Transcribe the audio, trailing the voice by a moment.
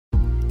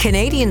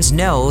Canadians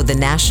know the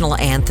national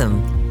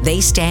anthem.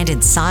 They stand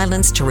in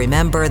silence to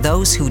remember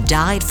those who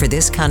died for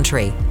this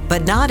country.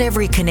 But not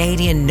every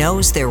Canadian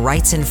knows their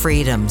rights and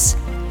freedoms.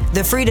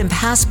 The Freedom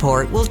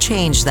Passport will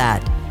change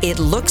that. It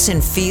looks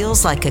and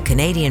feels like a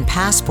Canadian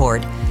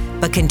passport,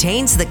 but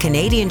contains the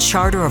Canadian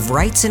Charter of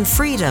Rights and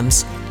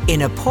Freedoms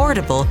in a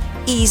portable,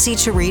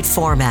 easy-to-read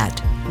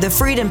format. The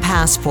Freedom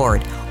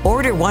Passport.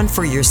 Order one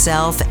for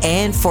yourself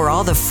and for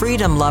all the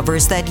freedom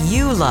lovers that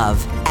you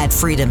love at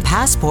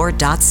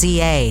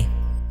freedompassport.ca.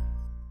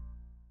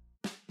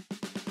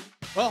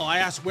 Well, I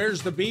asked,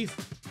 where's the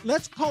beef?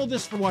 Let's call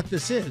this for what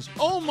this is.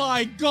 Oh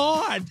my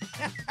God!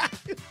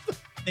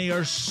 They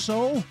are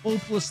so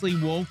hopelessly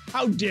woke.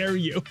 How dare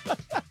you?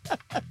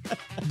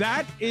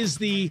 That is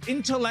the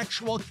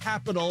intellectual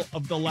capital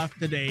of the left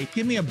today.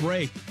 Give me a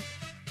break.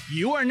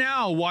 You are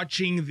now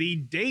watching the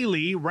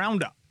Daily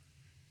Roundup.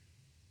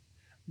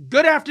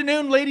 Good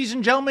afternoon, ladies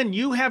and gentlemen.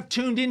 You have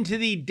tuned into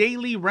the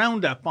Daily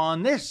Roundup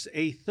on this,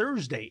 a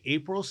Thursday,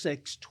 April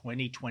 6,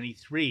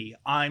 2023.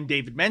 I'm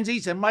David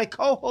Menzies, and my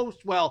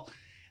co-host, well,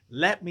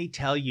 let me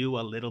tell you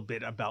a little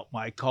bit about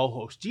my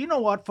co-host. Do you know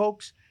what,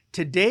 folks?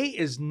 Today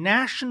is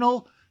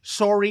National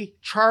Sorry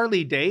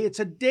Charlie Day. It's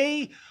a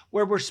day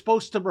where we're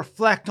supposed to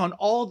reflect on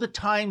all the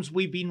times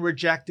we've been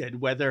rejected,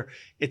 whether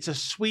it's a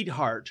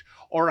sweetheart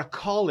or a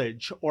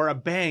college or a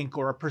bank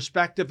or a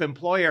prospective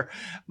employer.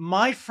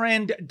 My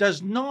friend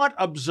does not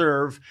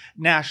observe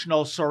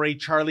National Sorry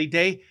Charlie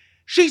Day.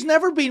 She's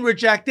never been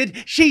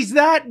rejected. She's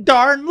that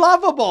darn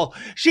lovable.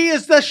 She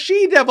is the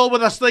she-devil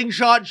with a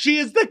slingshot. She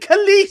is the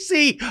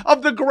Khaleesi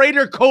of the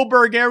greater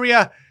Coburg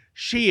area.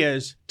 She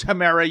is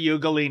Tamara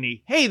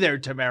Ugolini. Hey there,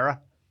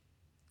 Tamara.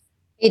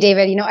 Hey,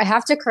 David, I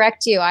have to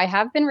correct you. I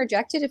have been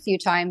rejected a few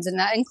times, and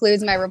that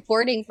includes my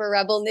reporting for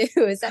Rebel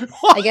News.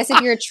 I guess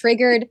if you're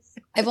triggered,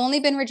 I've only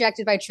been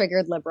rejected by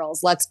triggered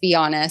liberals, let's be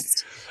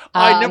honest.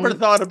 I never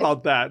thought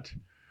about that,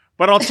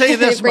 but I'll tell you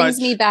this It brings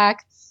much. me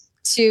back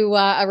to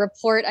a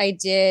report I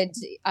did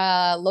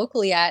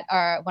locally at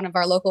one of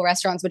our local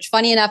restaurants, which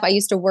funny enough, I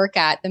used to work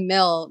at the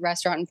Mill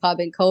Restaurant and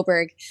Pub in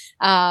Coburg,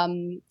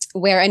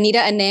 where Anita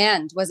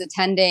Anand was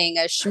attending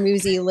a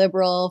schmoozy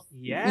liberal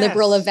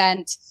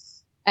event.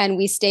 And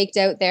we staked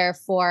out there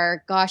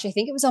for, I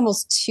think it was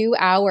almost 2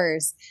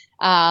 hours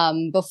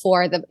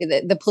before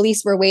the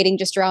police were waiting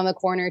just around the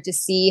corner to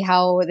see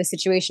how the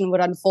situation would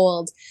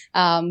unfold.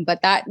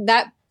 But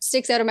that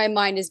sticks out of my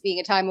mind as being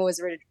a time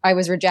I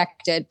was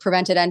rejected,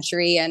 prevented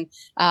entry, and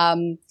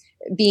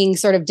being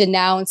sort of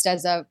denounced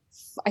as a,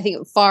 I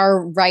think,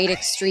 far right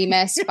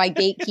extremist by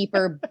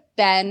gatekeeper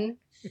Ben.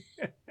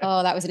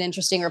 Oh, that was an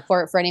interesting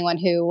report for anyone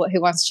who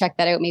wants to check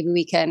that out. Maybe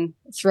we can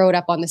throw it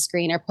up on the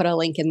screen or put a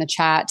link in the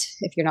chat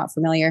if you're not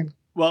familiar.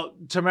 Well,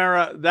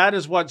 Tamara, that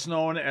is what's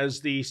known as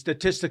the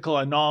statistical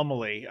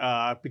anomaly,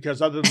 because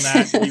other than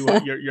that,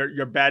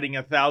 you're batting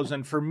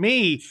 1,000. For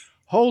me,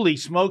 holy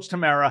smokes,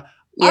 Tamara,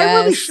 yes. I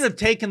really should have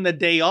taken the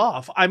day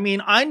off. I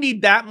mean, I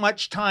need that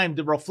much time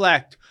to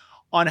reflect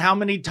on how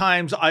many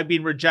times I've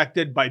been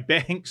rejected by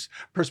banks,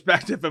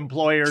 prospective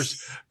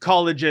employers,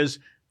 colleges,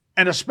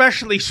 and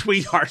especially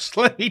sweethearts.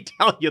 Let me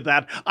tell you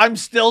that. I'm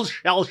still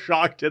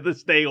shell-shocked to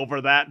this day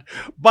over that.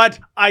 But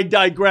I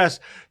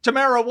digress.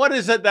 Tamara, what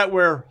is it that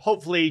we're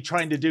hopefully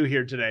trying to do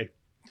here today?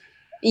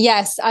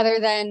 Yes, other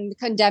than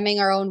condemning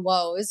our own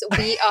woes,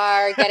 we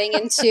are getting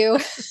into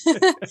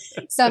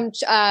first and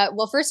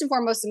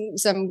foremost,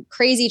 some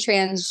crazy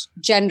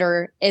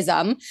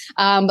transgenderism.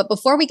 But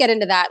before we get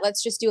into that,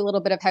 let's just do a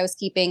little bit of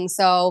housekeeping.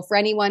 So for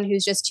anyone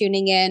who's just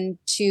tuning in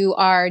to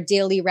our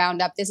daily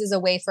roundup, this is a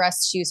way for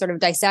us to sort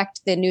of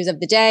dissect the news of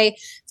the day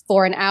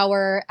for an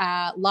hour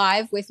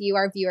live with you,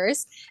 our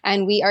viewers.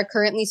 And we are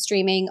currently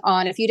streaming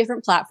on a few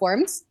different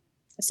platforms.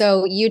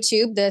 So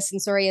YouTube, the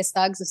Censorious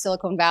Thugs of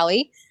Silicon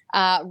Valley,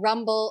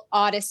 Rumble,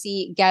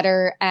 Odyssey,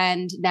 Getter,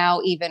 and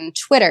now even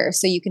Twitter.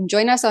 So you can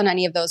join us on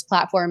any of those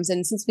platforms.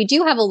 And since we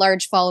do have a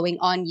large following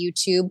on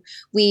YouTube,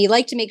 we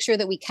like to make sure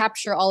that we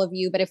capture all of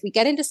you. But if we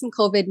get into some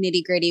COVID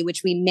nitty-gritty,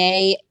 which we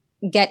may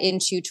get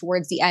into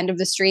towards the end of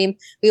the stream,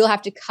 we will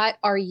have to cut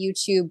our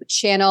YouTube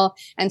channel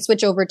and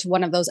switch over to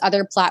one of those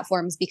other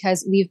platforms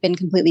because we've been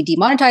completely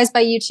demonetized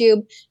by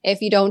YouTube.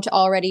 If you don't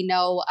already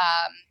know,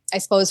 I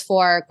suppose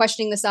for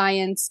questioning the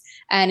science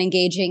and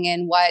engaging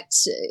in what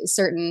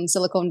certain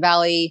Silicon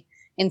Valley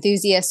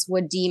enthusiasts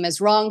would deem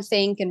as wrong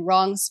think and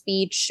wrong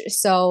speech.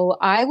 So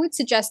I would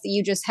suggest that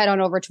you just head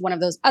on over to one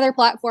of those other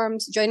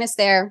platforms, join us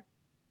there.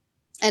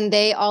 And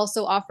they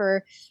also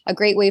offer a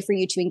great way for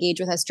you to engage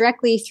with us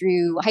directly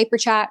through hyper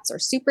chats or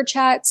super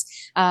chats.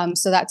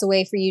 So that's a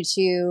way for you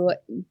to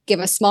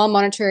give a small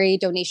monetary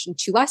donation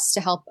to us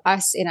to help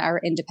us in our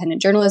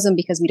independent journalism,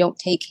 because we don't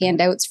take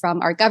handouts from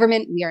our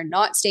government. We are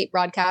not state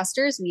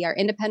broadcasters. We are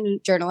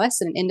independent journalists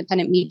and an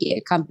independent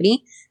media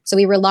company. So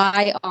we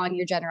rely on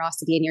your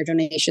generosity and your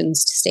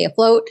donations to stay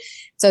afloat.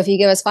 So if you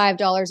give us $5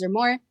 or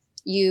more,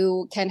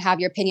 you can have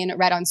your opinion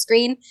read on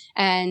screen,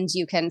 and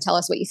you can tell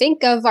us what you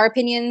think of our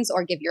opinions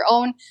or give your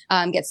own,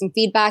 get some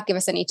feedback, give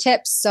us any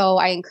tips. So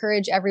I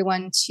encourage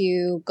everyone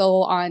to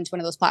go on to one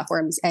of those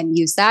platforms and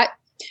use that.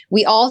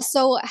 We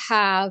also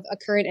have a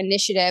current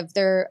initiative.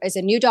 There is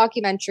a new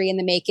documentary in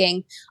the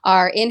making.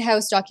 Our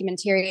in-house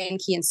documentarian,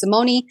 Kian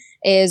Simoni,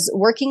 is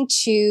working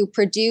to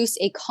produce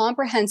a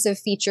comprehensive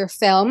feature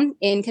film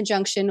in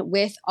conjunction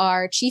with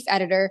our chief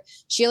editor,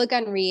 Sheila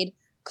Gunn-Reid,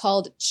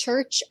 called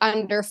Church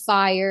Under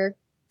Fire,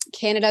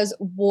 Canada's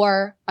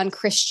War on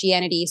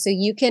Christianity. So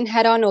you can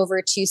head on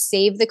over to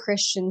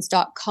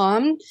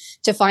savethechristians.com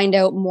to find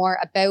out more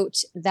about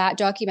that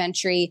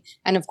documentary.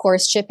 And of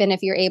course, chip in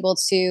if you're able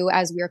to,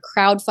 as we're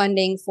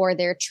crowdfunding for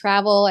their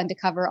travel and to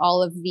cover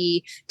all of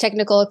the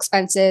technical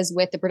expenses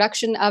with the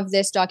production of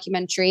this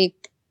documentary.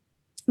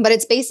 But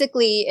it's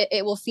basically,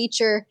 it will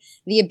feature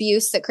the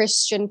abuse that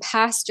Christian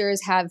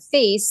pastors have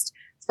faced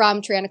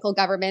from tyrannical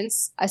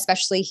governments,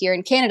 especially here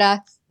in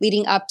Canada,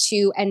 leading up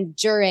to and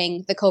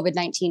during the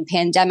COVID-19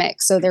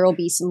 pandemic. So there will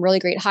be some really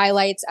great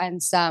highlights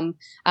and some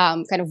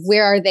kind of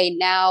where are they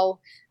now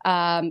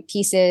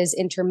pieces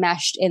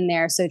intermeshed in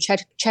there. So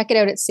check it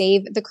out at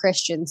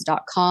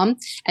savethechristians.com.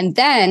 And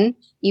then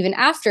even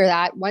after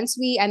that, once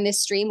we end this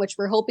stream, which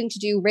we're hoping to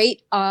do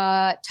right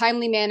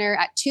timely manner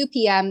at 2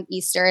 p.m.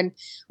 Eastern,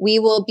 we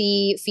will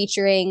be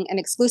featuring an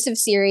exclusive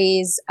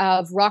series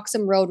of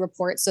Roxham Road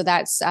reports. So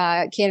that's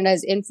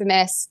Canada's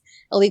infamous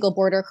illegal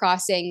border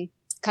crossing,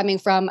 coming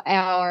from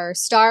our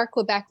star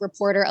Quebec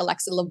reporter,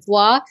 Alexa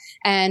Lavoie,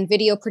 and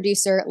video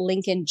producer,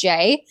 Lincoln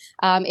J.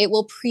 It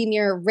will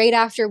premiere right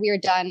after we are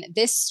done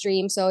this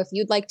stream. So if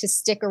you'd like to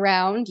stick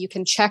around, you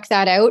can check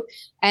that out.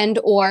 And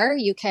or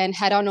you can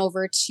head on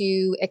over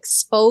to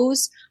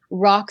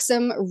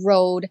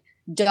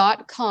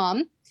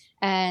exposeroxhamroad.com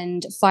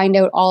and find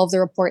out all of the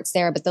reports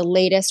there. But the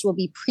latest will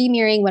be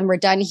premiering when we're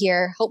done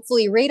here,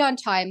 hopefully right on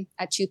time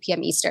at 2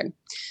 p.m. Eastern.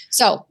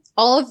 So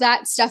all of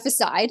that stuff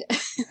aside.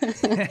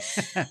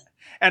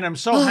 And I'm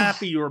so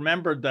happy you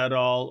remembered that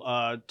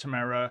all,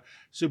 Tamara.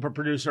 Super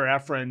producer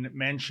Efren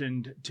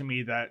mentioned to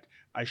me that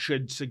I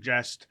should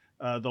suggest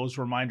those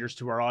reminders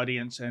to our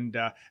audience. And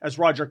as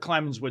Roger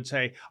Clemens would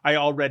say, I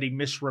already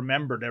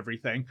misremembered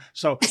everything.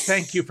 So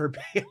thank you for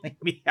bailing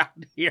me out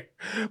here.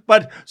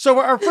 But so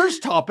our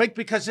first topic,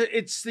 because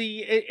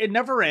it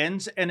never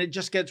ends and it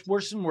just gets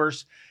worse and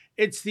worse.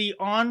 It's the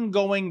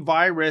ongoing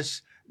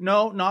virus.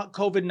 No, not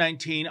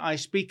COVID-19. I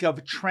speak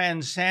of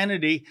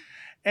transanity.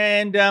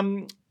 And,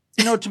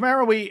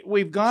 Tamara,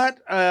 we've got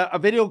a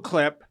video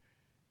clip.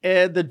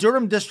 The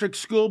Durham District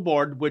School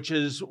Board, which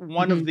is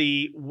one of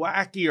the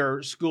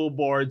wackier school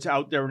boards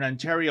out there in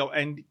Ontario.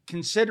 And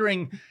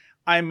considering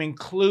I'm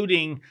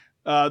including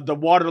the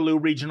Waterloo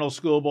Regional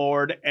School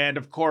Board and,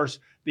 of course,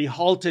 the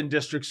Halton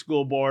District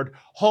School Board,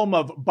 home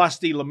of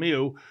Busty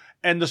Lemieux.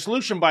 And the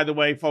solution, by the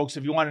way, folks,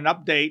 if you want an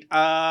update,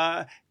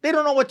 they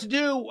don't know what to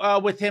do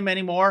with him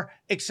anymore,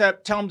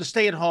 except tell him to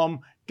stay at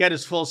home, get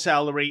his full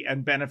salary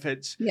and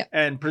benefits,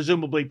 and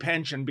presumably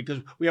pension,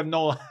 because we have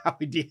no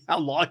idea how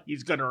long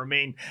he's going to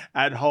remain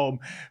at home.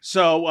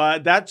 So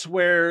that's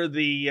where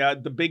the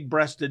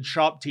big-breasted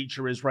shop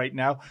teacher is right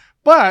now.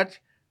 But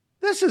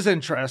this is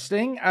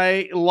interesting.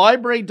 A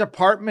library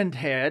department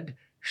head,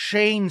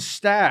 Shane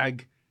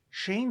Stagg.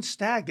 Shane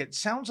Stagg, it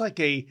sounds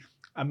like a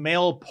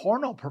male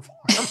porno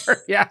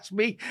performer, you ask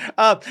me.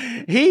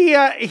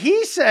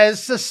 He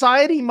says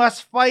society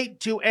must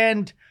fight to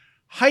end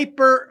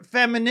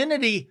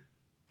hyperfemininity.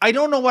 I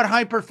don't know what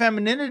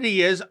hyperfemininity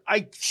is.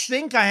 I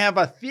think I have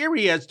a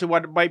theory as to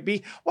what it might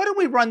be. Why don't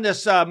we run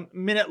this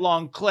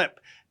minute-long clip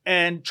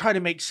and try to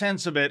make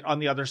sense of it on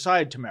the other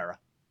side, Tamara?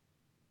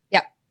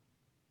 Yeah.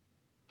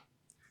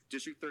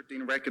 District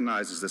 13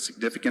 recognizes the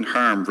significant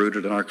harm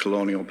rooted in our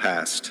colonial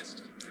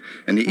past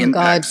and the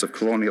impacts of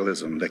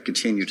colonialism that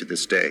continue to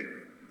this day.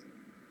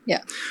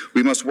 Yeah.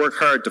 We must work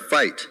hard to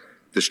fight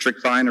the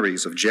strict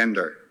binaries of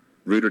gender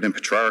rooted in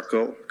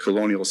patriarchal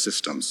colonial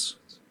systems.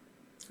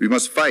 We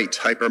must fight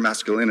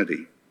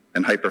hypermasculinity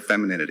and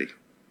hyperfemininity.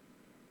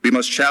 We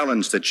must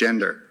challenge that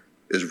gender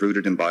is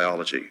rooted in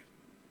biology.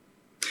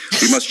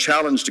 We must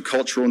challenge the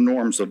cultural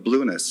norms of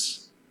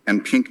blueness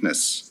and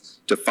pinkness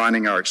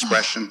defining our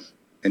expression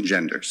and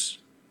genders.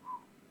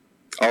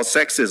 All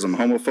sexism,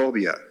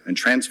 homophobia, and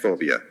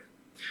transphobia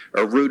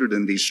are rooted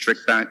in these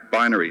strict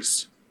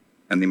binaries,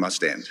 and they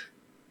must end.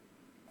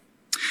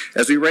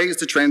 As we raise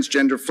the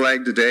transgender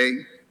flag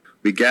today,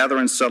 we gather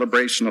in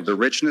celebration of the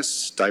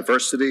richness,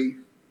 diversity,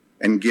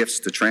 and gifts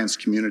the trans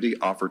community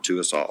offer to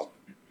us all.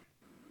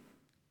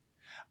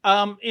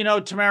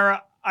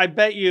 Tamara, I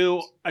bet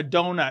you a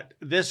donut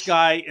this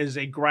guy is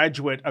a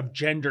graduate of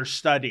gender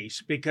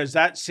studies, because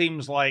that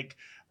seems like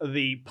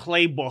the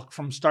playbook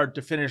from start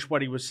to finish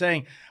what he was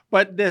saying.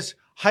 But this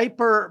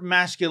hyper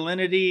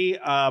masculinity,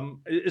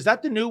 is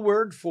that the new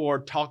word for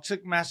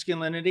toxic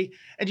masculinity?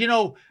 And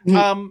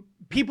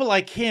people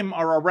like him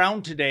are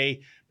around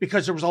today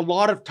because there was a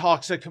lot of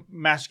toxic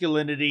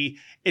masculinity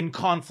in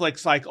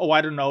conflicts like,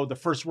 the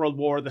First World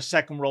War, the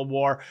Second World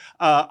War.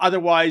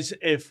 Otherwise,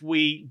 if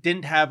we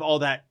didn't have all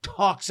that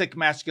toxic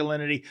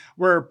masculinity,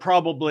 we're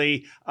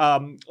probably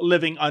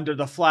living under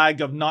the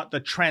flag of not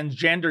the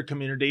transgender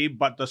community,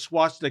 but the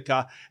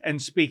swastika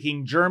and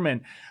speaking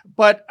German.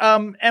 But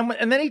and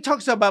then he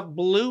talks about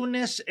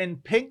blueness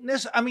and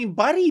pinkness. I mean,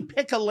 buddy,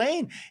 pick a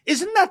lane.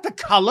 Isn't that the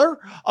color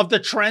of the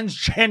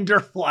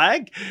transgender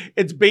flag?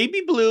 It's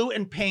baby blue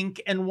and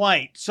pink and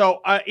white.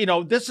 So,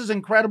 this is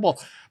incredible.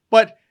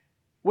 But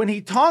when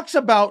he talks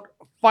about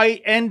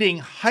ending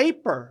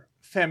hyper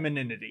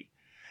femininity,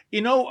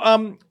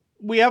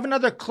 we have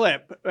another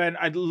clip, and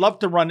I'd love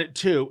to run it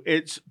too.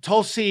 It's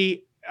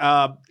Tulsi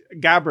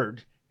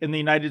Gabbard in the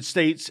United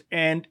States,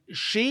 and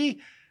she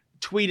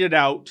tweeted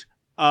out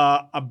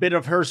a bit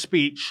of her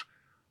speech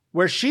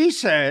where she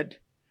said,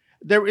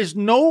 there is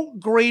no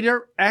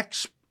greater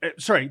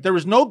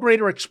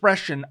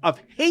expression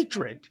of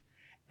hatred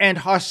and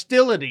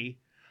hostility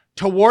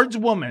towards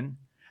women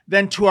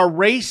than to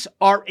erase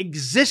our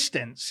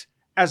existence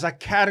as a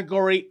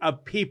category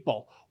of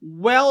people.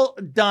 Well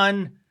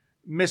done,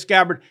 Miss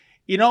Gabbard.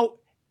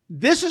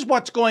 This is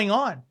what's going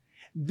on.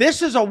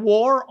 This is a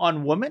war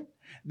on women.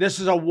 This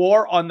is a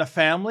war on the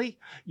family.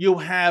 You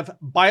have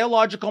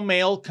biological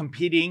male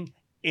competing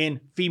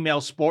in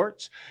female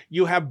sports.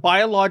 You have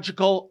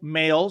biological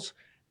males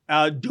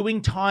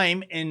doing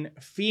time in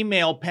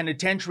female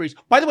penitentiaries.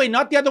 By the way,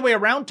 not the other way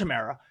around,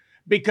 Tamara,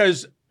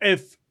 because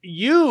if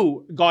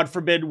you, God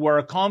forbid, were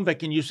a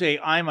convict and you say,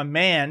 I'm a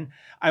man,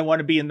 I want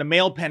to be in the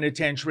male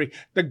penitentiary,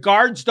 the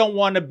guards don't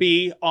want to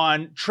be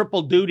on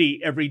triple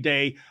duty every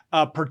day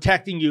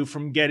protecting you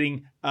from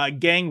getting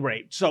gang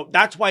raped. So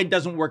that's why it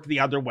doesn't work the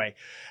other way.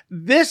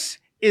 This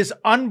is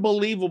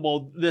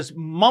unbelievable, this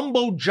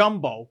mumbo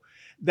jumbo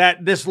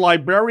that this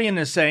librarian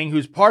is saying,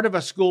 who's part of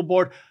a school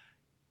board.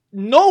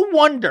 No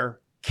wonder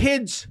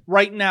kids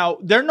right now,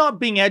 they're not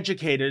being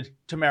educated,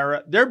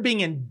 Tamara. They're being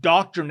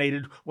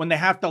indoctrinated when they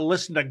have to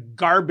listen to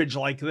garbage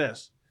like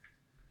this.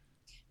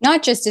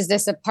 Not just is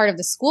this a part of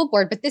the school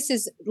board, but this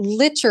is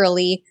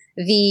literally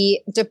the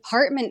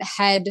department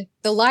head,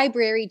 the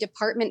library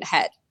department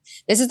head.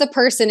 This is the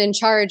person in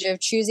charge of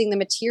choosing the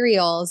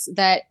materials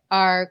that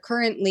are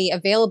currently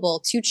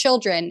available to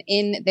children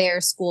in their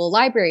school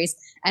libraries.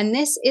 And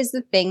this is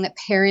the thing that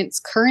parents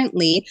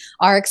currently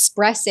are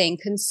expressing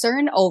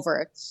concern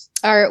over,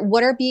 are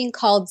what are being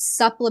called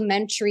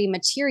supplementary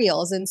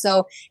materials. And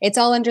so it's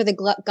all under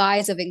the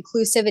guise of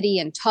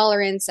inclusivity and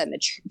tolerance and the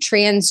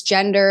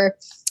transgender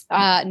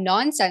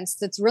nonsense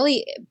that's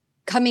really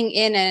coming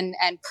in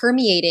and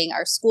permeating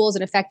our schools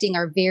and affecting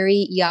our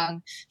very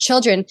young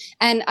children.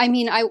 And I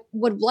mean, I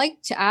would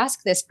like to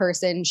ask this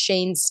person,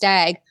 Shane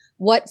Stagg,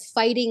 what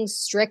fighting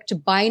strict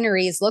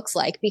binaries looks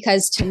like,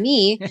 because to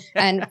me,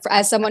 and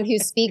as someone who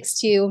speaks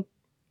to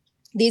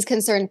these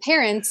concerned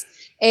parents,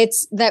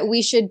 it's that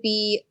we should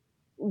be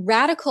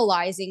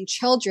radicalizing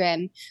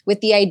children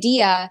with the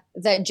idea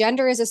that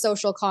gender is a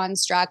social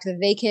construct, that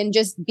they can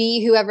just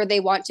be whoever they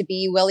want to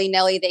be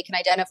willy-nilly. They can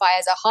identify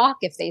as a hawk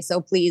if they so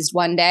pleased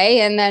one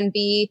day and then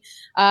be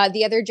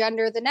the other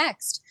gender the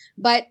next.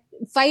 But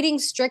fighting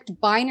strict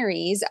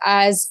binaries,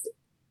 as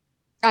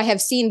I have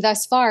seen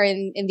thus far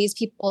in these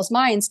people's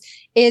minds,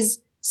 is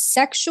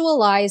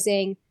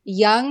sexualizing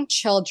young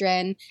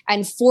children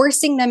and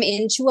forcing them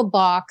into a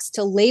box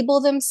to label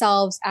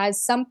themselves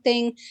as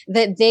something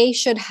that they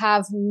should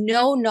have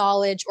no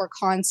knowledge or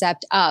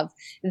concept of.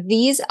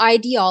 These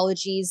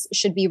ideologies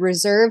should be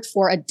reserved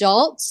for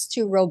adults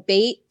to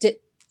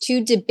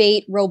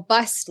debate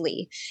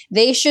robustly.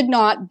 They should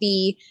not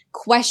be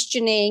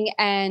questioning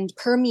and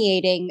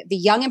permeating the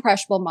young,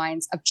 impressionable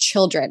minds of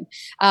children.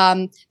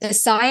 The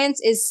science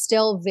is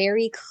still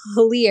very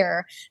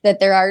clear that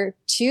there are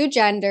two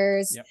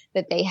genders, yep,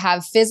 that they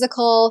have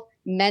physical,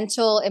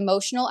 mental,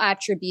 emotional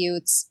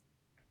attributes.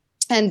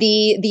 And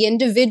the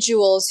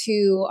individuals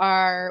who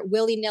are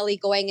willy-nilly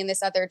going in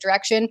this other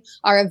direction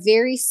are a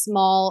very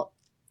small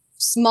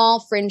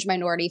fringe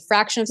minority,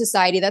 fraction of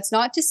society. That's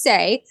not to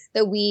say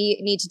that we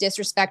need to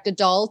disrespect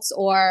adults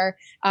or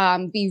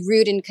be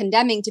rude and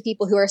condemning to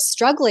people who are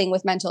struggling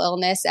with mental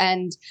illness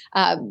and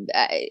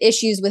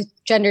issues with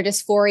gender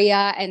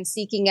dysphoria and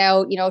seeking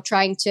out,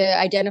 trying to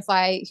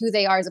identify who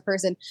they are as a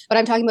person. But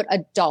I'm talking about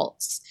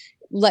adults.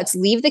 Let's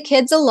leave the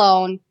kids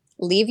alone.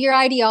 Leave your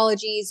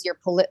ideologies, your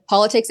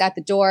politics at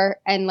the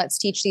door, and let's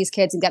teach these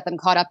kids and get them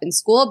caught up in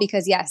school,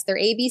 because yes, their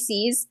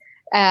ABCs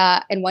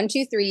and 1,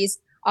 2, 3s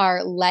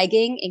are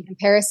lagging in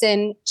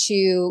comparison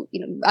to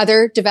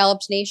other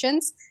developed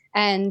nations,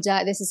 and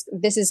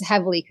this is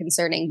heavily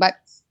concerning. But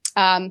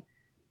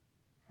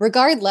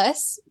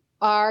regardless,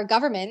 our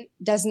government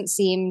doesn't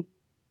seem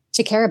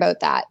to care about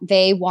that.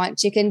 They want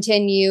to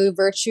continue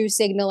virtue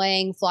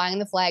signaling, flying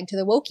the flag to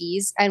the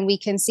wokies, and we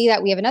can see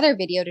that. We have another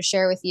video to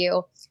share with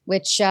you,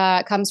 which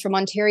comes from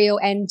Ontario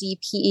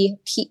NDP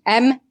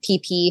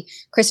MPP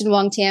Kristen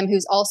Wong-Tam,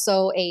 who's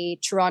also a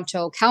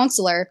Toronto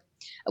councillor,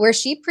 where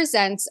she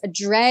presents a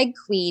drag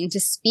queen to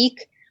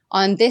speak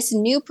on this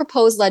new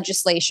proposed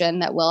legislation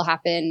that will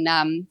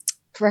happen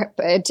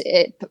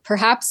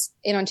perhaps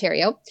in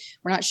Ontario,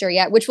 we're not sure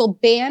yet, which will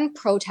ban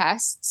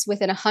protests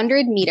within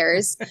 100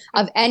 meters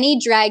of any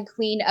drag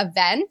queen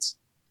event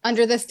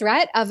under the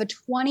threat of a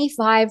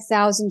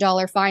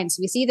 $25,000 fine.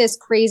 So we see this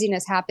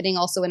craziness happening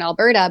also in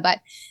Alberta, but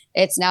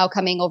it's now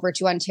coming over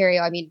to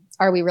Ontario. I mean,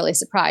 are we really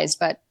surprised?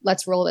 But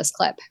let's roll this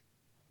clip.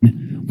 We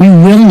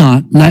will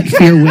not let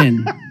fear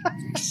win.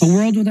 A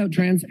world without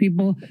trans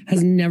people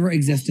has never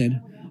existed.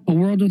 A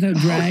world without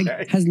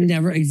drag has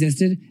never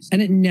existed,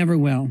 and it never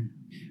will.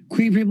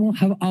 Queer people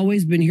have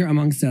always been here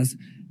amongst us.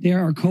 They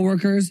are our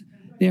coworkers.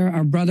 They are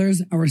our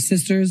brothers, our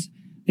sisters.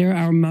 They are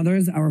our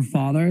mothers, our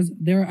fathers.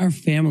 They are our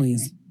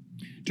families.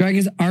 Drag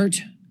is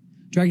art.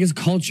 Drag is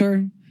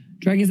culture.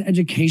 Drag is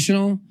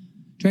educational.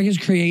 Drag is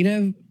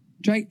creative.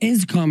 Drag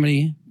is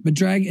comedy, but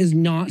drag is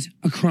not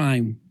a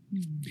crime.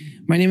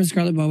 My name is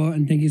Scarlett Bobo,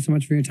 and thank you so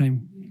much for your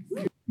time.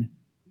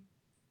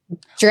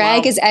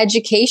 Drag is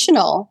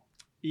educational.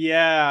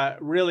 Yeah,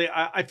 really.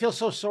 I feel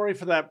so sorry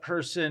for that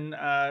person,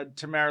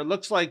 Tamara.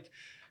 Looks like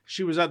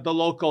she was at the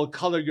local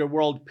Color Your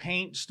World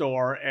paint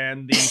store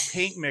and the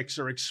paint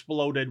mixer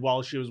exploded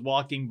while she was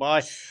walking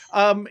by.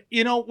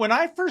 When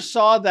I first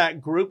saw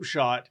that group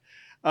shot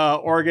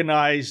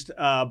organized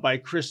by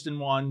Kristen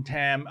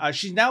Won-Tam,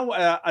 she's now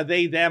a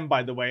they, them,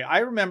 by the way. I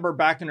remember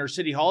back in her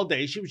City Hall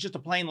days, she was just a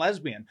plain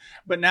lesbian,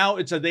 but now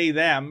it's a they,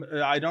 them.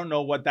 I don't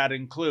know what that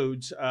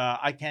includes.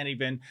 I can't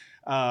even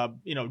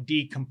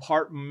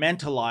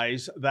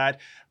decompartmentalize that.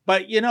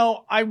 But,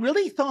 I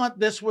really thought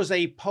this was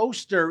a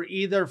poster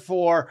either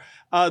for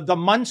the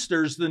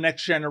Munsters, the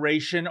Next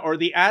Generation, or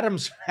the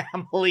Addams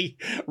Family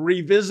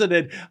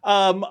Revisited.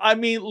 I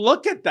mean,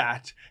 look at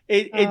that.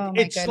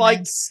 It's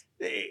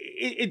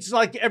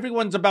like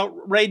everyone's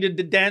about ready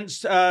to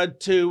dance to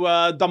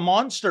the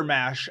Monster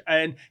Mash.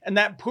 And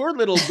that poor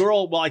little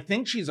girl, well, I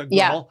think she's a girl.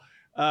 Yeah.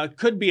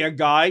 Could be a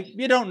guy.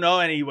 You don't know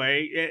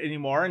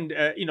anymore. And,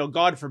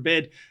 God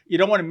forbid, you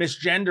don't want to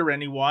misgender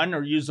anyone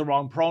or use the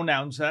wrong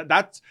pronouns.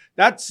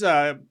 That's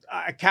a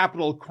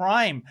capital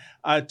crime,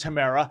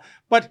 Tamara.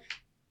 But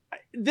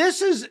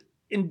this is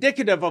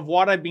indicative of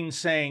what I've been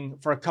saying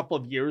for a couple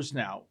of years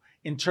now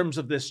in terms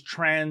of this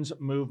trans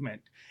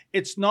movement.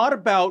 It's not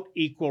about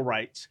equal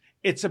rights.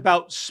 It's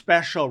about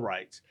special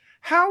rights.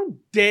 How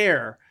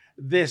dare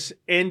this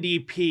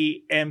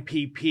NDP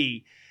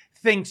MPP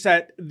thinks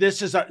that this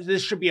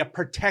should be a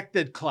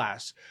protected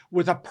class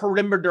with a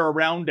perimeter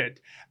around it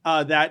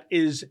that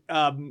is,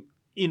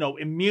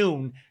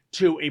 immune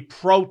to a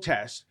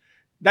protest.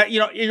 That,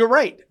 you're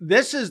right.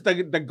 This is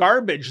the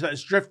garbage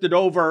that's drifted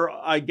over,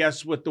 I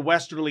guess, with the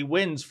westerly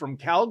winds from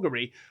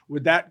Calgary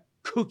with that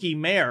kooky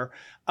mayor.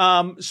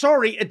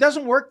 Sorry, it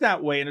doesn't work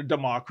that way in a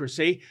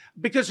democracy,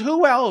 because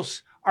who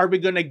else are we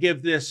going to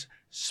give this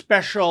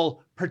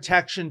special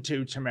protection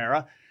to,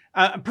 Tamara?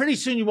 Pretty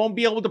soon you won't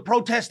be able to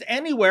protest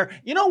anywhere.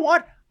 You know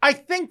what? I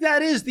think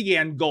that is the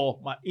end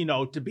goal,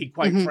 to be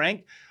quite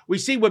frank. We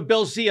see with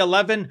Bill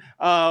C-11,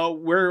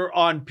 we're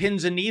on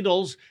pins and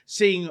needles,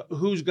 seeing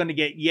who's going to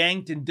get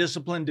yanked and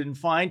disciplined and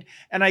fined.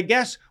 And I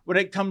guess when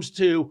it comes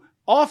to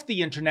off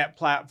the internet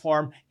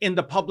platform in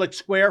the public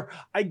square,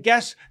 I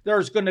guess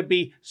there's going to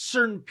be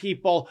certain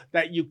people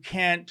that you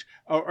can't,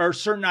 or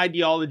certain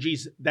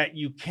ideologies that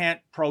you can't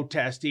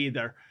protest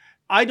either.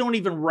 I don't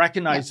even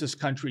recognize this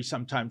country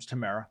sometimes,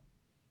 Tamara.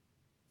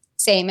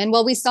 Same. And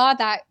we saw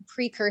that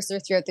precursor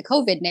throughout the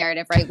COVID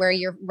narrative, right? Where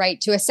your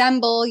right to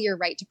assemble, your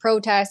right to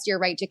protest, your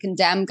right to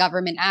condemn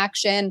government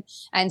action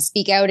and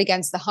speak out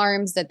against the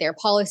harms that their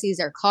policies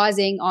are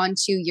causing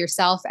onto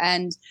yourself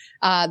and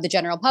the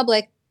general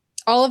public.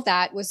 All of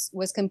that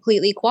was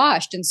completely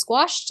quashed and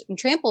squashed and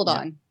trampled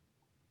on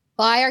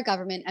by our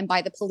government and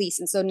by the police.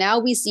 And so now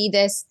we see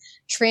this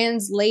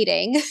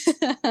translating,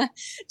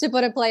 to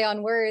put a play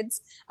on words,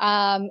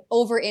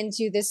 over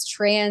into this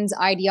trans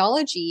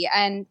ideology.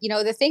 And,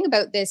 the thing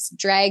about this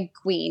drag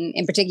queen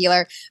in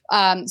particular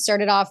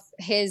started off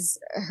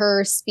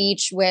her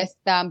speech with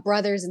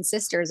brothers and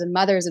sisters and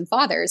mothers and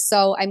fathers.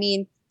 So, I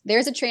mean,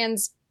 there's a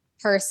trans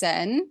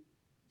person,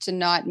 to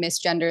not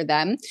misgender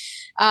them,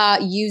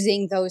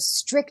 using those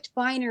strict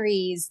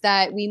binaries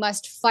that we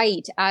must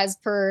fight, as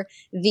per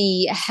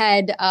the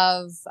head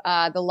of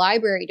the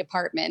library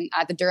department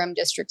at the Durham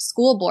District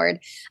School Board.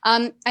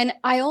 And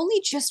I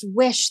only just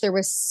wish there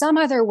was some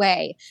other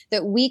way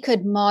that we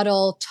could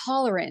model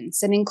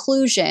tolerance and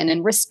inclusion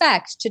and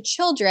respect to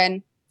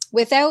children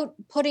without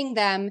putting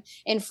them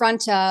in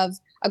front of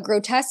a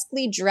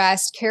grotesquely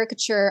dressed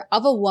caricature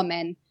of a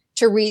woman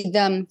to read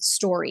them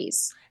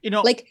stories.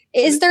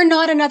 Is there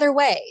not another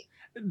way?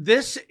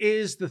 This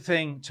is the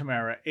thing,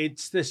 Tamara.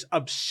 It's this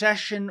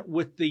obsession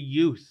with the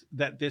youth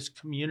that this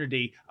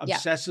community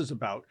obsesses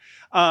about.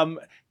 I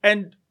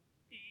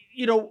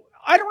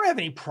don't have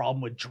any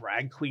problem with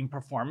drag queen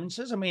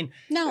performances. I mean,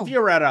 if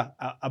you're at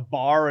a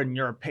bar and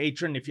you're a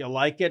patron, if you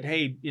like it,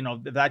 hey,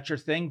 if that's your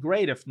thing,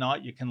 great. If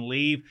not, you can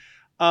leave.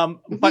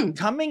 But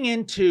coming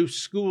into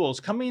schools,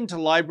 coming into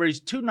libraries,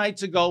 2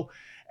 nights ago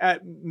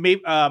at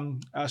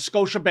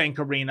Scotiabank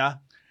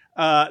Arena,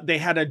 They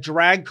had a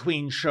drag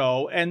queen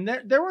show, and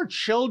there were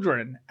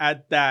children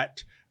at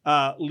that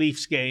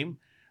Leafs game.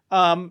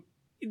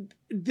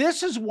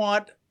 This is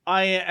what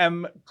I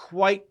am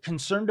quite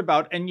concerned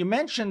about. And you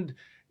mentioned,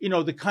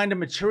 the kind of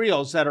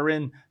materials that are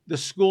in the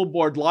school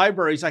board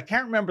libraries. I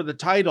can't remember the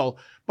title,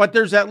 but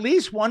there's at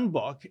least one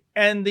book,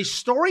 and the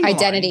storyline.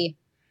 Identity.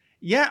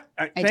 Yeah.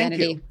 Thank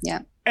you.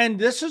 Yeah. And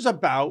this is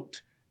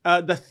about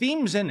the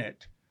themes in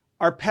it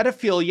are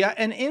pedophilia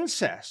and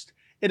incest.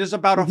 It is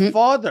about a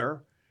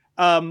father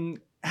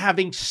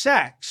having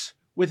sex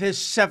with his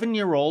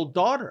 7-year-old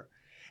daughter.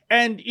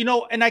 And,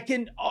 and I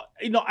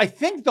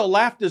think the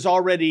left is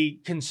already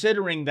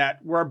considering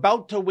that we're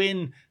about to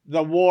win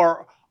the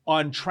war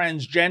on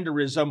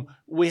transgenderism.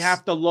 We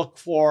have to look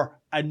for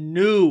a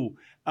new,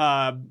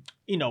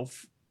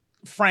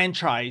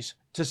 franchise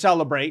to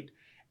celebrate.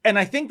 And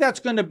I think that's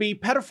going to be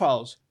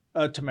pedophiles,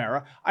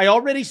 Tamara. I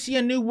already see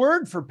a new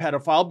word for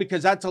pedophile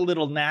because that's a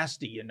little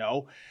nasty,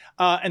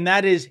 and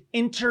that is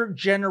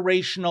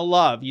intergenerational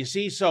love. You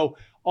see, so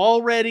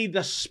already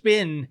the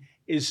spin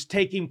is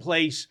taking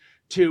place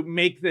to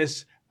make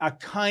this a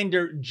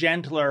kinder,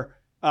 gentler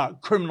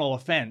criminal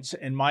offense,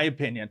 in my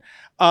opinion.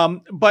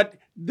 But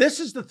this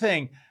is the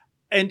thing.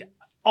 And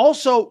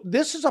also,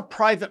 this is a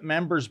private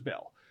member's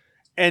bill.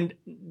 And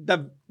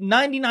the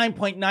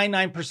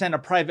 99.99%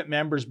 of private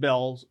members'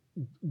 bills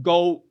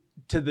go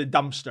to the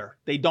dumpster.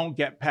 They don't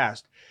get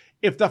passed.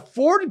 If the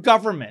Ford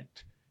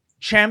government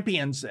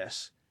champions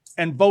this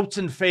and votes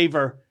in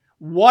favor,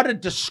 what a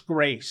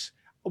disgrace.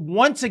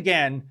 Once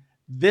again,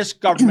 this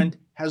government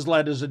has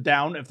let us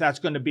down, if that's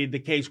going to be the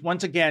case.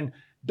 Once again,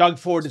 Doug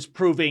Ford is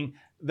proving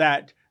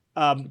that,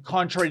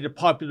 contrary to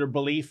popular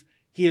belief,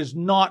 he is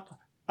not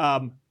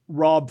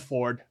Rob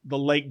Ford, the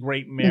late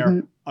great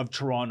mayor of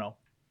Toronto.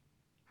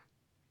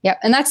 Yeah,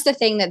 and that's the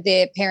thing that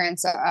the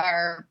parents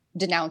are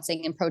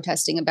denouncing and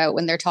protesting about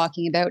when they're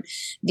talking about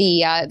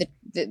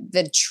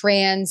the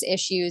trans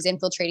issues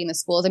infiltrating the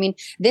schools. I mean,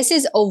 this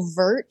is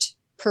overt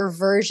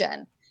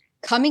perversion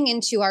coming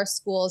into our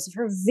schools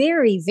for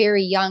very,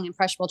 very young,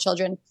 impressionable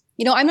children.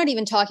 I'm not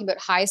even talking about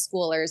high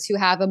schoolers who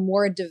have a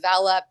more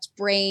developed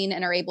brain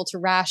and are able to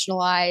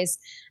rationalize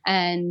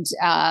and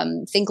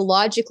think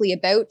logically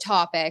about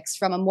topics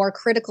from a more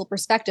critical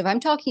perspective. I'm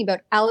talking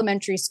about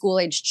elementary school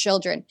aged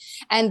children.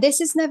 And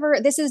this is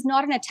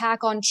not an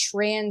attack on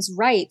trans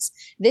rights.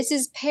 This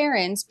is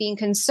parents being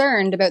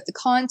concerned about the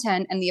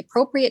content and the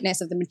appropriateness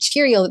of the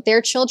material that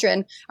their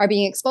children are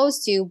being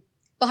exposed to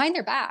behind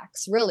their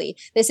backs, really.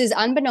 This is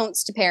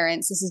unbeknownst to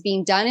parents. This is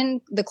being done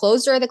in the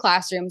closed door of the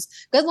classrooms.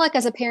 Good luck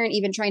as a parent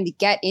even trying to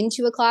get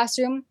into a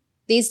classroom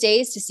these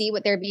days to see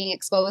what they're being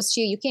exposed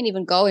to. You can't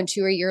even go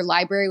into your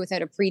library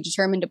without a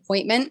predetermined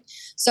appointment.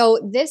 So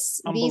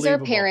these are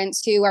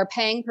parents who are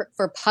paying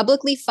for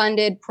publicly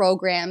funded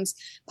programs,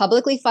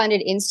 publicly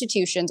funded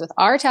institutions with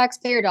our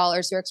taxpayer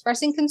dollars, who are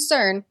expressing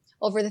concern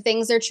over the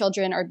things their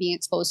children are being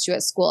exposed to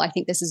at school. I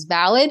think this is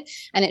valid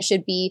and it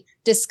should be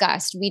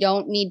discussed. We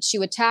don't need to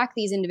attack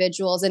these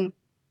individuals. And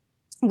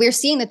we're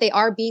seeing that they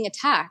are being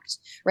attacked,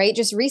 right?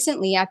 Just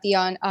recently at the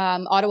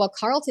Ottawa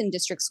Carleton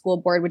District School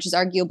Board, which is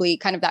arguably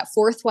kind of that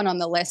fourth one on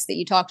the list that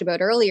you talked about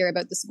earlier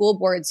about the school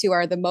boards who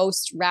are the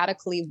most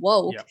radically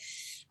woke.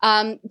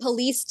 Yeah.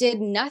 Police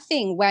did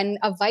nothing when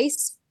a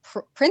vice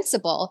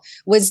principal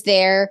was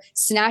there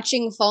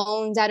snatching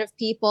phones out of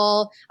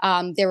people.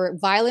 There were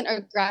violent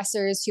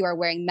aggressors who are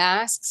wearing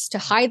masks to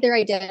hide their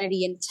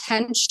identity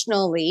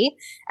intentionally.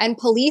 And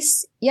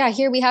police,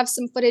 here we have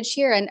some footage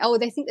here. And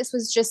I think this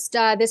was just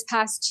this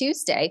past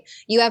Tuesday.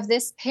 You have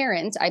this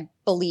parent, I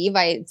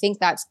think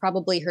that's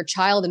probably her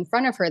child in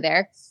front of her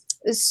there,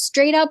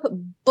 straight up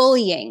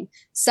bullying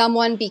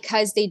someone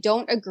because they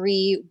don't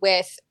agree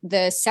with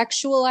the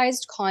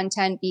sexualized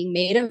content being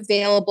made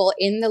available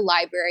in the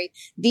library.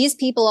 These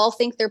people all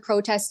think they're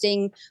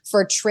protesting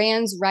for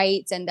trans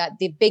rights and that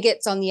the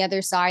bigots on the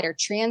other side are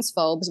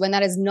transphobes, when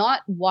that is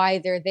not why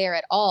they're there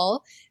at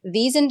all.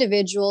 These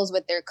individuals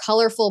with their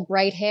colorful,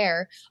 bright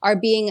hair are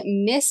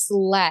being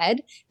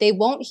misled. They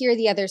won't hear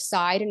the other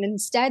side, and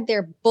instead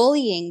they're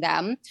bullying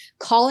them,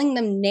 calling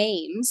them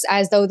names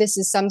as though this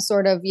is some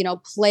sort of,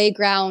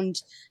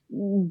 playground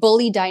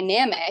bully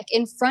dynamic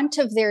in front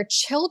of their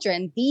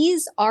children.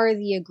 These are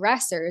the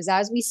aggressors,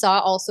 as we saw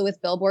also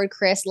with Billboard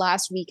Chris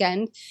last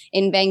weekend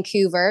in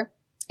Vancouver.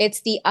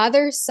 It's the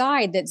other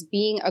side that's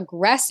being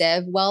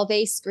aggressive while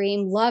they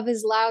scream, "Love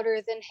is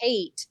louder than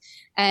hate,"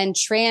 and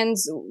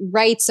trans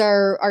rights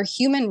are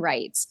human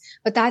rights.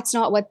 But that's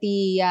not what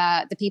the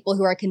people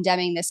who are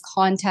condemning this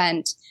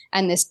content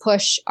and this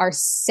push are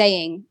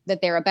saying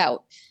that they're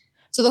about.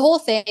 So the whole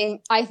thing,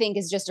 I think,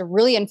 is just a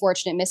really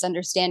unfortunate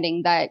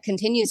misunderstanding that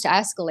continues to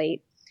escalate.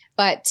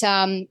 But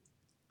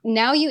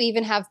now you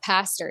even have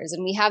pastors,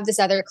 and we have this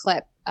other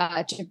clip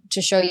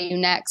to show you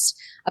next.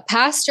 A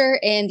pastor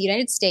in the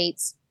United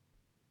States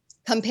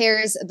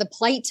compares the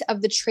plight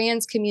of the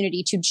trans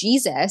community to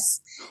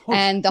Jesus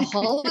and the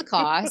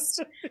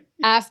Holocaust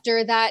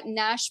after that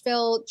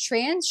Nashville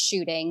trans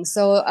shooting.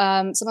 So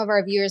some of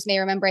our viewers may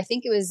remember, I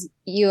think it was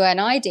you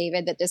and I,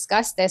 David, that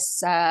discussed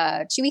this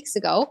 2 weeks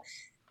ago.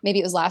 maybe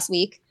it was last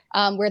week,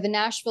 where the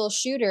Nashville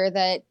shooter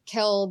that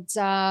killed,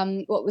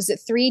 what was it,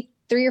 three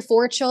or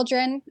four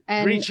children?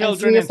 Three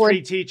children and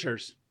three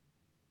teachers.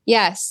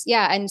 Yes.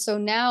 Yeah. And so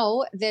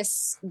now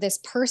this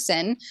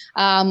person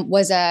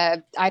was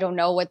I don't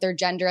know what their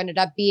gender ended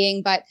up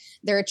being, but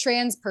they're a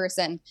trans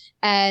person.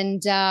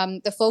 And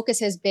the focus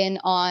has been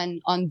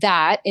on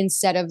that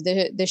instead of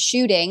the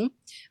shooting.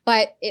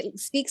 But it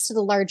speaks to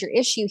the larger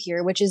issue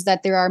here, which is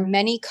that there are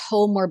many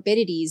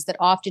comorbidities that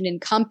often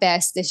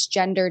encompass this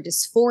gender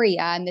dysphoria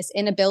and this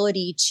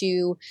inability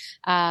to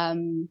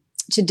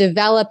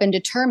develop and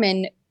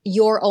determine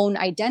your own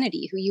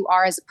identity, who you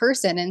are as a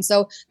person. And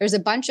so there's a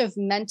bunch of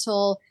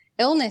mental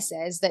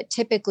illnesses that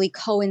typically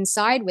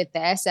coincide with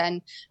this,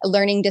 and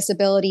learning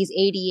disabilities,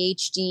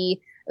 ADHD.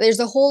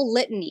 There's a whole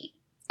litany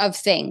of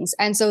things.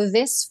 And so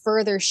this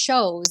further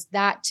shows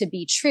that to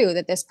be true,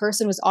 that this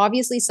person was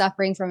obviously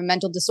suffering from a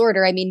mental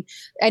disorder. I mean,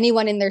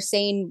 anyone in their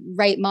sane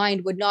right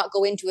mind would not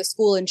go into a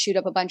school and shoot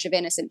up a bunch of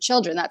innocent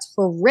children. That's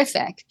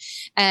horrific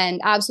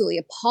and absolutely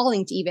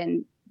appalling to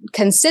even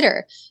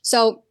consider.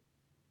 So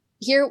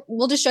here,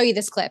 we'll just show you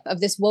this clip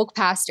of this woke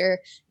pastor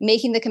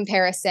making the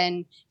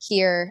comparison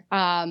here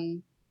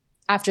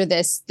after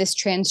this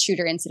trans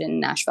shooter incident in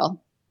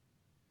Nashville.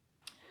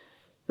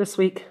 This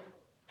week,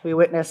 we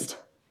witnessed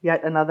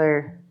yet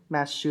another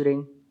mass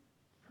shooting,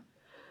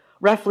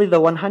 roughly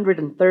the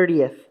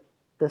 130th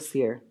this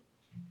year,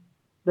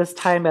 this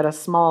time at a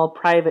small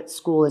private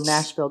school in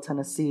Nashville,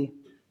 Tennessee.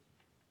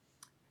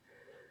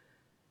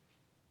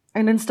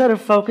 And instead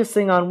of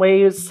focusing on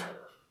ways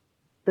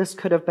this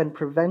could have been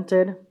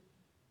prevented,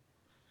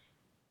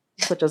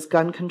 such as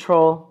gun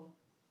control,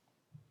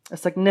 a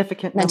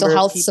significant mental number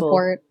health of people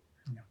support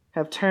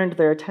have turned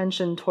their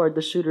attention toward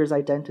the shooter's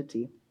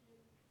identity.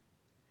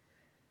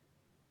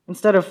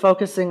 Instead of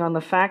focusing on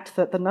the fact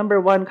that the number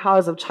one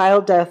cause of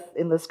child death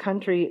in this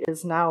country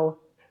is now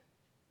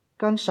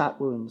gunshot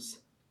wounds.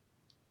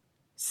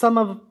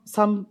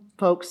 Some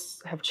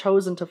folks have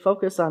chosen to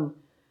focus on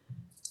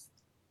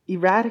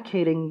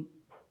eradicating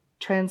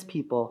trans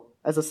people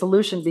as a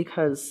solution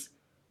because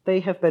they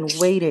have been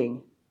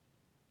waiting,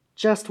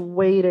 just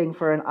waiting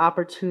for an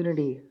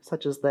opportunity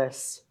such as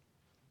this.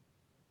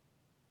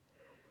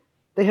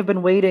 They have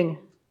been waiting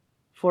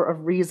for a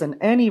reason,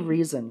 any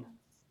reason,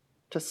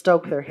 to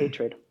stoke their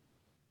hatred.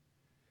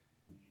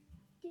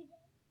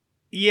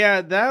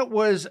 Yeah, that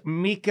was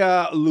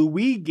Mika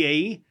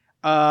Luigi,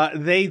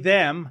 they,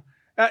 them.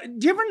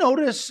 Do you ever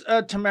notice,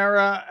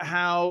 Tamara,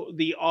 how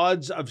the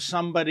odds of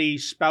somebody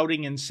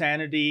spouting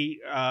insanity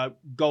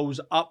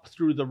goes up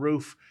through the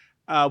roof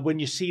when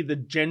you see the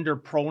gender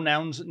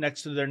pronouns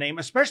next to their name,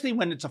 especially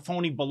when it's a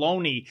phony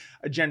baloney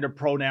a gender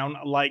pronoun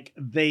like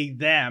they,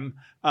 them.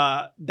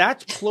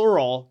 That's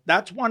plural.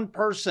 That's one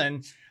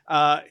person.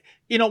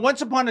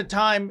 Once upon a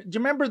time, do you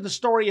remember the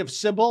story of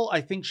Sybil?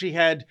 I think she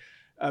had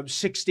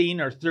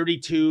 16 or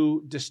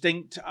 32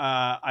 distinct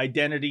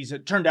identities.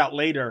 It turned out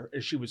later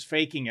she was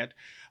faking it.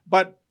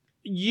 But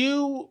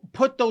you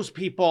put those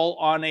people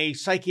on a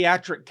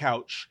psychiatric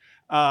couch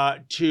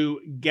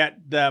to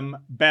get them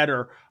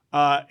better.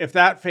 If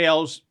that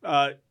fails,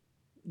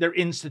 they're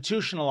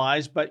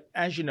institutionalized. But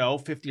as you know,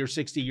 50 or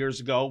 60 years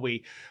ago,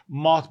 we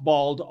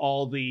mothballed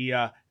all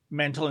the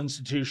mental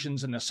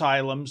institutions and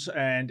asylums,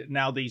 and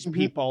now these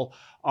people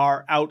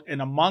are out and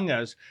among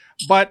us.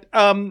 But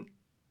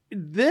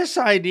this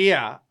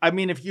idea, I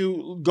mean, if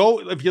you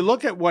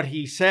look at what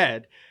he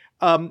said,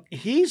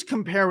 he's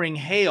comparing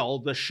Hale,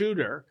 the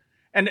shooter,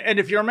 and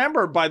if you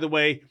remember, by the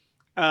way,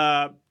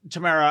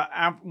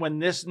 Tamara, when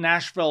this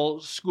Nashville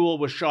school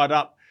was shot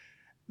up,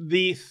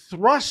 the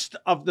thrust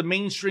of the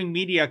mainstream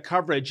media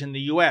coverage in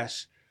the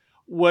U.S.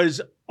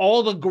 was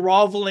all the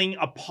groveling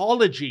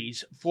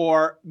apologies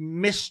for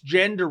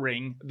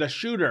misgendering the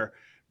shooter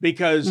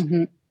because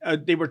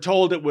they were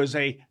told it was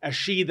a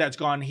she that's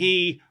gone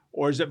he,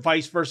 or is it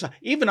vice versa?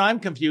 Even I'm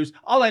confused.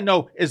 All I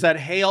know is that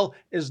Hale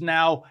is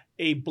now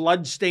a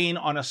blood stain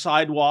on a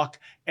sidewalk,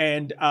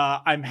 and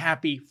I'm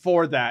happy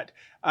for that.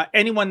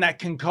 Anyone that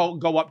can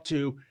go up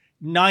to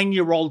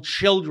 9-year-old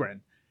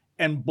children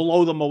and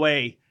blow them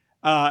away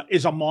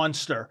is a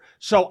monster.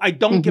 So I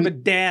don't give a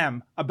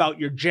damn about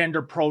your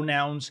gender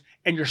pronouns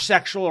and your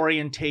sexual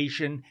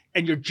orientation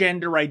and your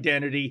gender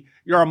identity.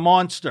 You're a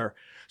monster.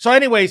 So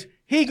anyways,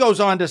 he goes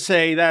on to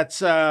say,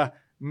 that's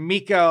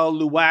Mika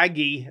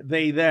Luagi,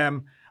 they,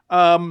 them.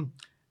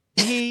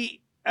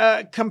 He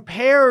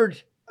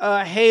compared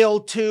Hale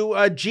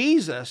to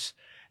Jesus,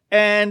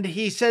 and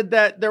he said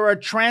that there are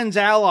trans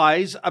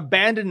allies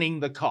abandoning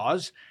the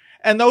cause,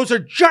 and those are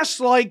just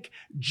like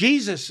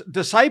Jesus'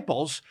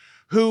 disciples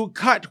who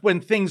cut when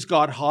things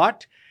got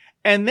hot.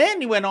 And then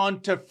he went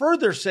on to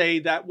further say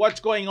that what's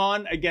going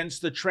on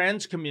against the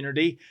trans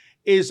community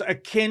is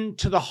akin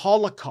to the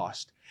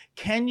Holocaust.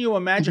 Can you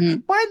imagine?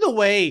 By the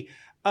way,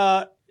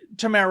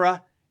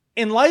 Tamara,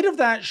 in light of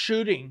that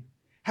shooting,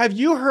 have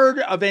you heard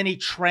of any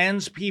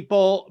trans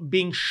people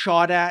being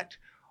shot at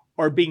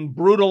or being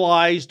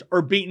brutalized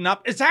or beaten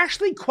up? It's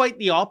actually quite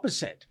the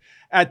opposite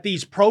at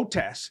these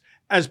protests.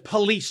 as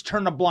police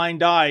turn a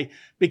blind eye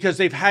because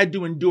they've had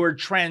to endure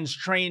trans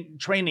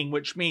training,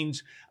 which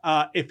means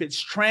if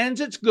it's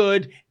trans, it's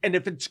good. And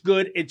if it's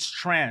good, it's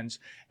trans.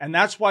 And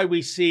that's why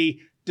we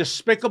see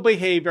despicable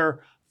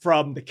behavior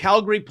from the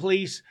Calgary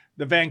police,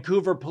 the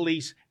Vancouver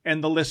police,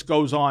 and the list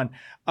goes on.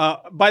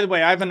 By the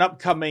way, I have an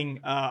upcoming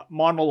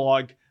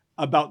monologue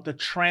about the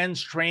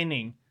trans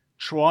training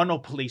Toronto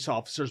police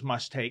officers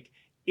must take.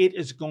 It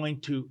is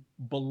going to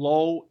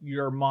blow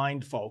your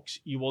mind, folks.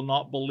 You will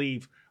not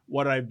believe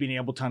what I've been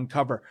able to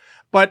uncover.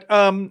 But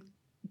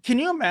can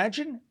you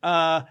imagine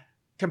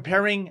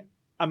comparing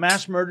a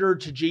mass murderer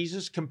to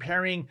Jesus,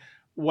 comparing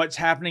what's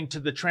happening to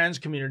the trans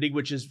community,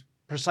 which is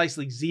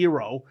precisely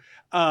zero,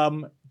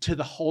 to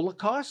the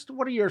Holocaust?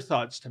 What are your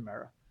thoughts,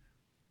 Tamara?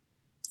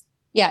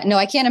 Yeah, no,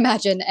 I can't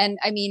imagine. And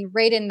I mean,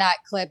 right in that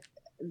clip,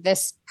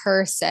 this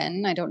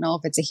person, I don't know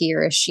if it's a he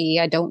or a she,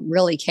 I don't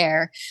really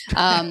care,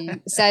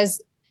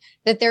 says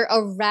that they're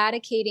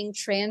eradicating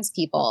trans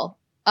people.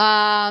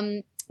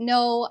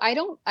 No, I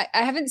don't. I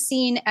haven't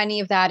seen any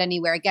of that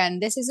anywhere. Again,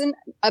 this isn't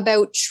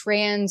about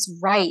trans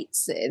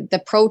rights.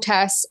 The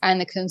protests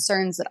and the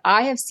concerns that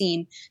I have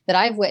seen, that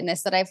I've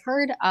witnessed, that I've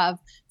heard of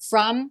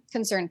from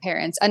concerned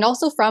parents and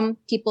also from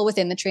people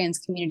within the trans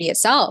community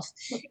itself.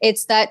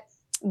 It's that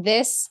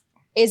this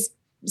is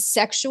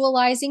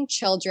sexualizing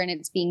children.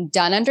 It's being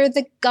done under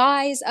the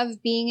guise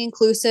of being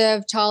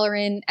inclusive,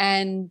 tolerant,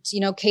 and,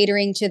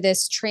 catering to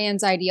this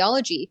trans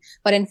ideology.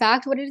 But in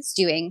fact, what it's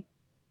doing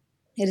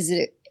is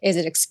it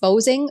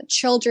exposing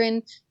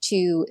children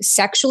to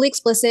sexually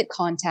explicit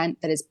content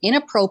that is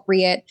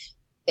inappropriate,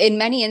 in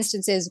many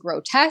instances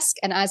grotesque.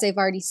 And as I've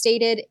already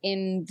stated,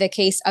 in the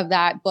case of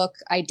that book,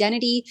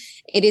 Identity,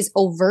 it is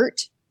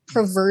overt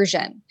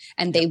perversion,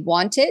 and they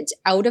want it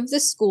out of the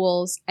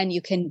schools. And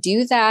you can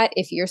do that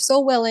if you're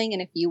so willing.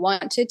 And if you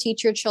want to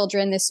teach your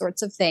children this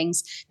sorts of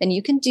things, then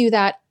you can do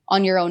that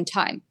on your own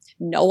time.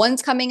 No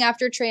one's coming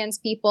after trans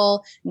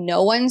people.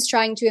 No one's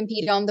trying to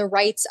impede on the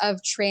rights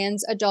of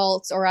trans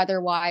adults or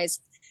otherwise.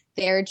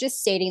 They're just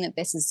stating that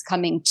this is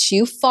coming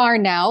too far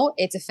now.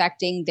 It's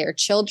affecting their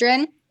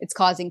children. It's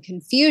causing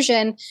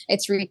confusion.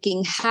 It's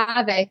wreaking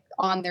havoc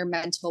on their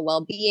mental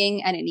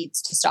well-being, and it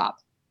needs to stop.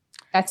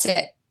 That's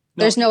it.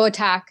 No. There's no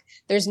attack.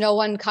 There's no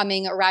one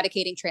coming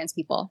eradicating trans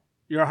people.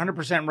 You're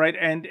 100% right.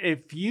 And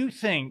if you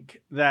think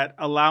that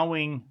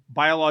allowing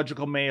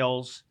biological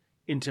males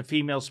into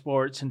female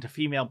sports, into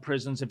female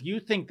prisons, if you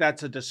think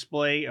that's a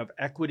display of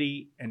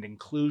equity and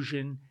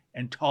inclusion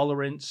and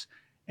tolerance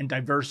and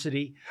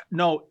diversity,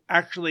 no,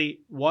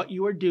 actually what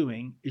you are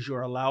doing is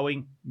you're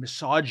allowing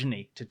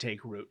misogyny to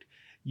take root.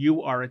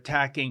 You are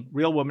attacking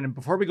real women. And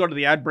before we go to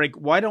the ad break,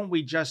 why don't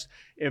we just,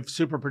 if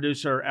super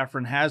producer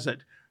Efren has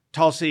it,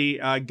 Tulsi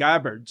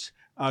Gabbard's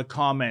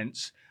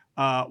comments.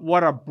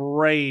 What a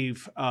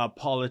brave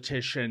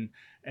politician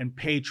and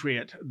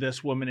patriot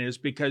this woman is,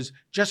 because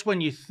just when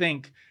you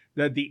think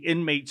that the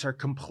inmates are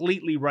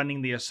completely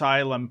running the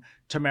asylum,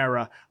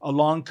 Tamara,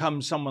 along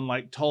comes someone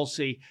like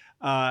Tulsi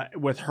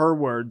with her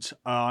words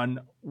on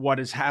what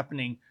is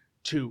happening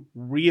to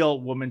real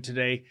women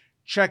today.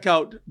 Check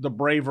out the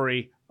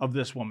bravery of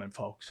this woman,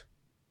 folks.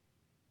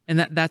 And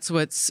that's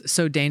what's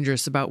so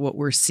dangerous about what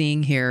we're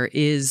seeing here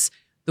is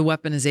the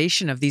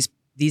weaponization of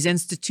these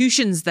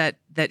institutions that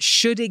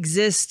should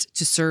exist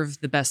to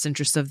serve the best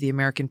interests of the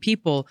American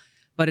people,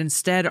 but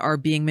instead are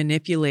being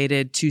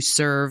manipulated to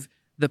serve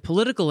the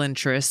political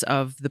interests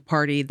of the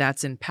party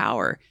that's in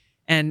power.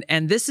 And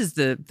this is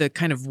the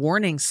kind of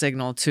warning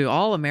signal to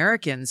all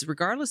Americans,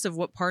 regardless of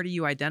what party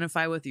you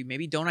identify with. You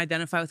maybe don't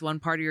identify with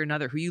one party or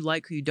another, who you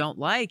like, who you don't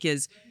like,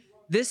 is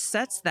this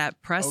sets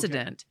that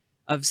precedent. Okay.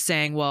 Of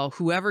saying, well,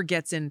 whoever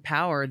gets in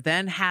power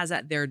then has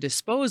at their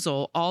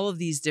disposal all of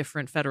these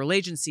different federal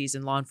agencies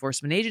and law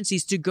enforcement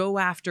agencies to go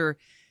after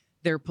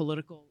their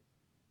political.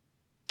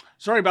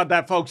 Sorry about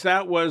that, folks.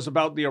 That was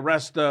about the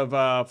arrest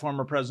of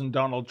former President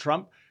Donald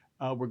Trump.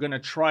 We're going to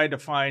try to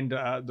find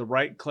the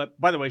right clip.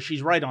 By the way,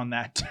 she's right on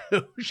that,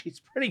 too. She's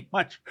pretty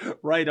much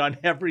right on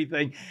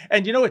everything.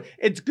 And,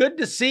 it's good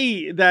to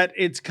see that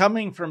it's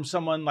coming from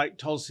someone like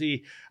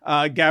Tulsi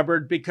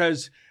Gabbard,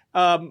 because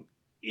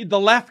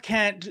the left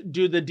can't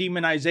do the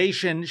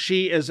demonization.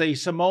 She is a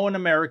Samoan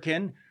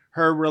American.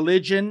 Her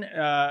religion,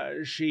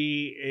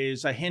 she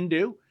is a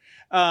Hindu.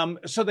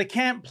 So they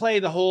can't play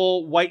the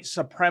whole white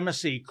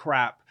supremacy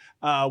crap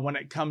when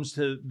it comes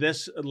to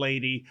this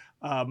lady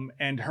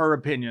and her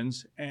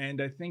opinions.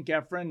 And I think,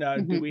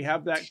 Efren, do we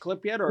have that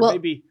clip yet? Or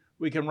maybe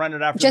we can run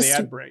it after the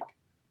ad break.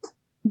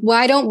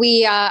 Why don't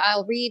we,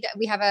 I'll read,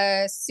 we have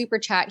a super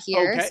chat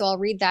here. Okay. So I'll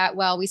read that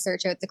while we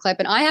search out the clip.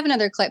 And I have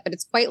another clip, but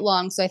it's quite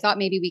long. So I thought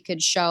maybe we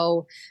could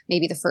show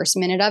maybe the first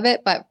minute of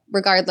it. But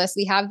regardless,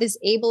 we have this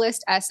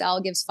ableist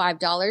SL gives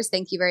 $5.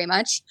 Thank you very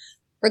much.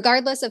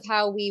 Regardless of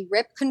how we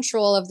rip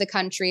control of the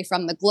country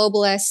from the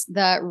globalists,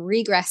 the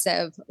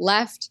regressive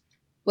left,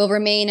 will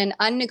remain an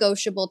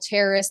unnegotiable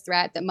terrorist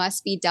threat that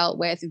must be dealt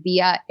with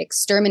via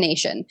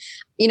extermination.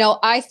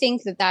 I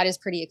think that is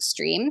pretty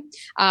extreme.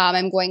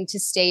 I'm going to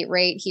state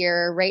right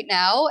here, right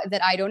now,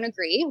 that I don't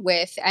agree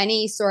with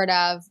any sort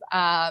of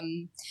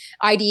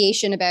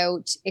ideation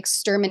about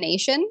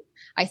extermination.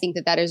 I think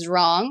that is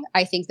wrong.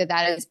 I think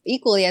that is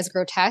equally as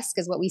grotesque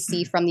as what we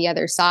see from the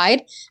other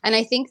side. And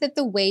I think that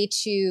the way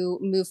to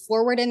move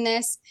forward in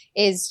this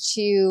is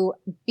to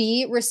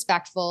be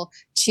respectful,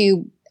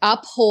 to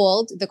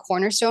uphold the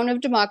cornerstone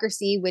of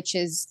democracy, which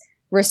is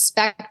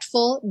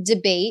respectful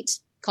debate,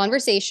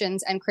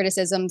 conversations, and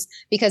criticisms.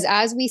 Because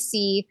as we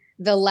see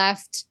the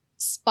left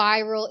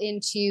spiral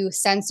into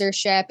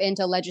censorship,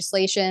 into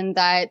legislation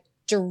that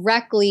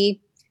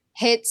directly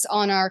hits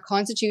on our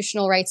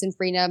constitutional rights and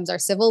freedoms, our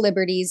civil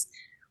liberties,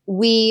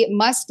 we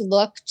must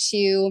look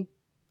to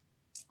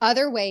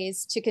other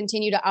ways to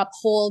continue to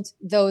uphold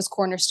those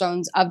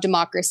cornerstones of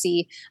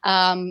democracy.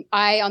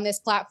 I, on this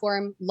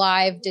platform,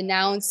 live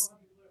denounce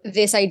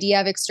this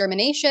idea of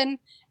extermination,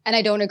 and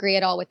I don't agree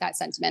at all with that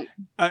sentiment.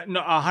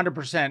 No,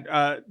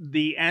 100%.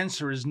 The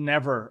answer is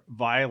never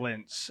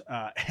violence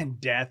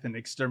and death and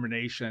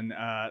extermination.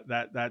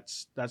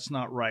 That's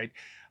not right.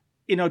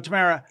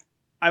 Tamara,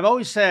 I've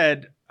always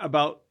said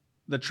about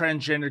the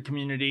transgender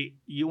community,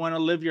 you want to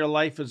live your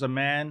life as a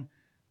man,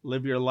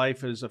 live your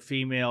life as a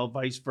female,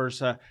 vice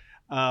versa.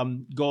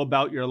 Go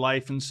about your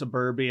life in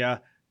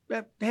suburbia.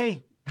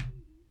 Hey,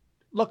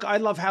 look, I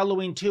love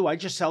Halloween too. I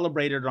just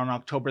celebrated on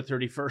October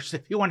 31st.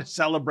 If you want to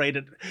celebrate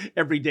it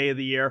every day of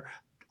the year,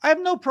 I have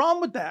no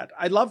problem with that.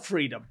 I love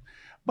freedom.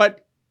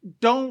 But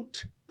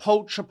don't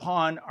poach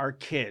upon our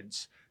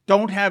kids.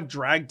 Don't have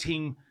drag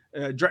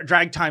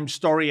time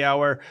story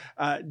hour.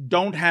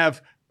 Don't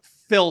have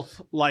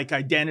filth-like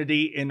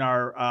identity in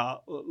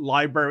our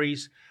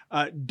libraries.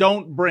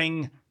 Don't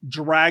bring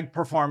drag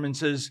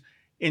performances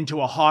into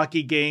a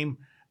hockey game.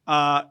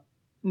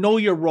 Know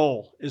your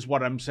role is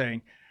what I'm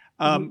saying.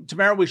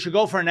 Tamara, we should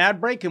go for an ad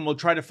break and we'll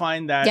try to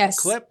find that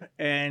clip,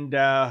 and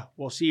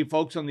we'll see you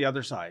folks on the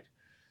other side.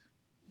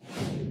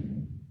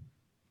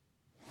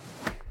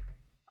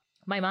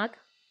 My mug?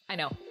 I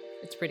know.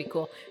 It's pretty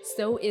cool.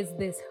 So is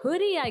this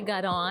hoodie I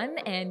got on,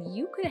 and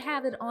you could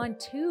have it on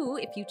too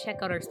if you check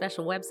out our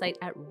special website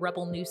at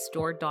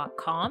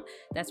rebelnewsstore.com.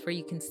 That's where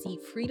you can see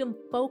Freedom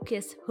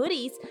Focus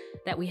hoodies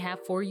that we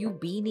have for you,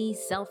 beanies,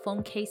 cell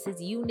phone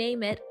cases, you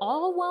name it,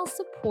 all while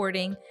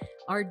supporting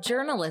our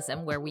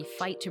journalism, where we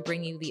fight to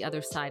bring you the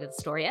other side of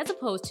the story, as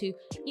opposed to,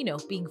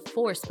 being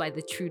forced by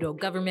the Trudeau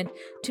government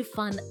to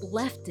fund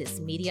leftist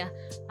media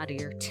out of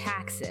your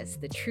taxes.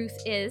 The truth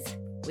is,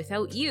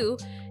 without you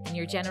and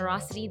your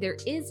generosity, there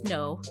is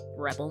no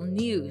Rebel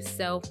News.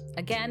 So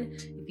again,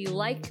 if you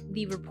like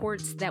the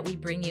reports that we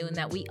bring you and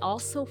that we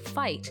also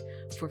fight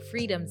for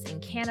freedoms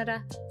in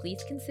Canada,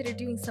 please consider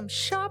doing some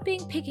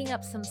shopping, picking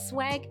up some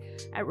swag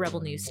at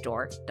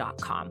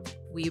rebelnewsstore.com.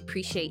 We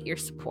appreciate your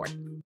support.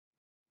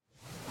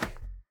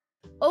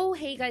 Oh,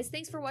 hey guys,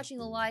 thanks for watching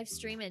the live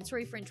stream, and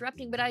sorry for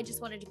interrupting, but I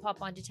just wanted to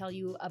pop on to tell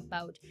you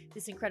about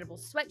this incredible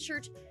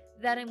sweatshirt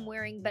that I'm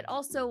wearing, but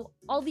also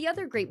all the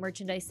other great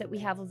merchandise that we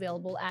have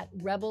available at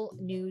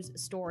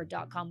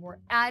rebelnewsstore.com. We're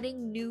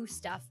adding new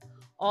stuff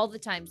all the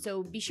time,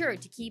 so be sure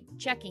to keep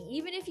checking.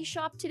 Even if you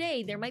shop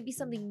today, there might be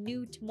something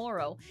new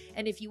tomorrow.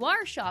 And if you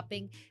are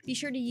shopping, be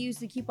sure to use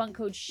the coupon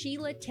code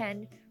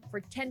Sheila10 for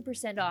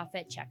 10% off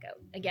at checkout.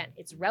 Again,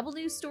 it's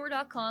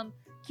rebelnewsstore.com,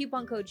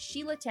 coupon code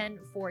Sheila10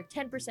 for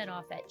 10%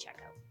 off at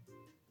checkout.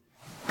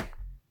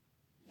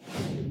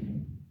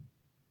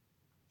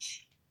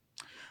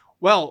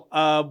 Well,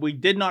 we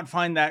did not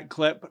find that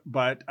clip,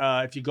 but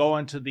if you go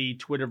onto the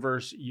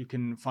Twitterverse, you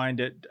can find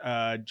it.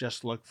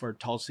 Just look for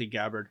Tulsi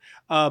Gabbard.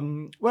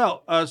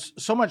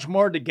 So much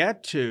more to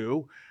get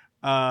to,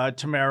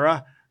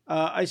 Tamara.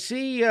 I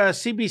see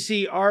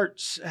CBC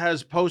Arts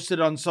has posted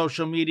on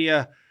social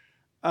media,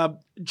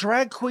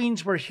 drag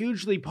queens were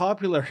hugely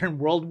popular in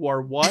World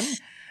War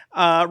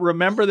I.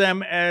 Remember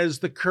them as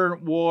the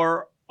current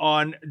war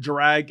on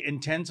drag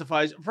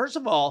intensifies. First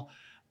of all,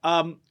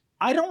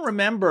 I don't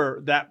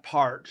remember that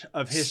part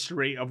of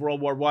history of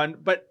World War I,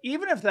 but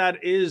even if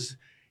that is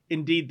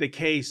indeed the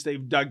case,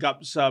 they've dug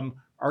up some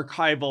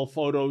archival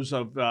photos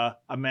of a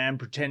man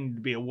pretending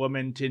to be a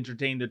woman to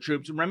entertain the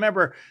troops. And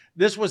remember,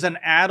 this was an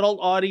adult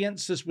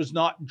audience. This was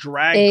not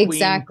drag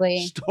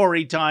queen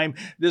story time.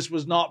 This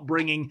was not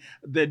bringing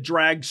the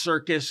drag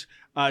circus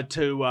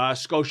to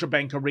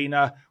Scotiabank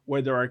Arena,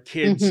 where there are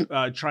kids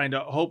trying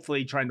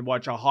to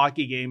watch a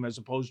hockey game as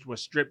opposed to a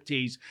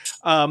striptease.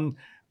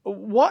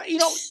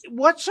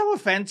 What's so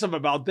offensive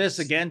about this,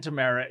 again,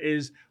 Tamara,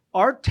 is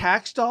our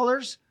tax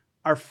dollars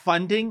are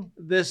funding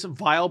this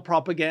vile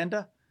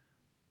propaganda.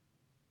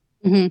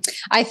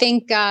 I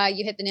think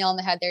you hit the nail on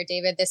the head there,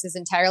 David. This is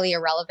entirely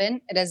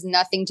irrelevant. It has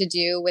nothing to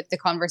do with the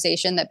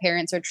conversation that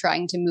parents are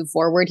trying to move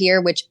forward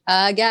here, which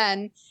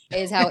again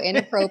is how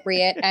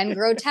inappropriate and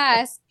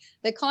grotesque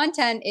the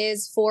content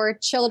is for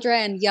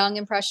children, young,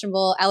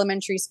 impressionable,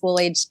 elementary school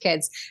aged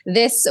kids.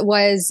 This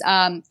was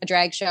a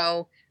drag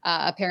show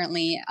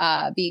apparently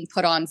being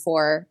put on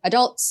for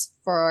adults,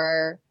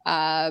 for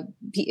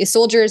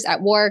soldiers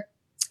at war.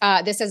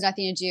 This has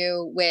nothing to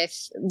do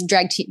with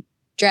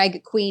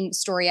drag queen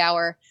story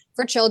hour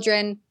for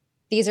children.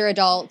 These are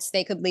adults.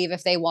 They could leave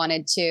if they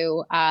wanted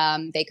to.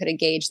 They could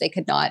engage. They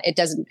could not.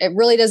 It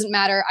really doesn't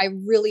matter. I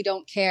really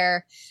don't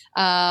care.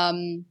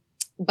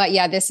 But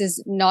yeah, this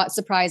is not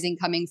surprising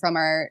coming from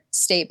our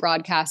state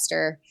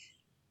broadcaster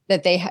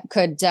that they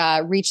could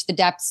reach the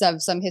depths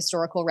of some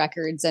historical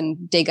records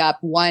and dig up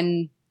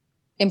one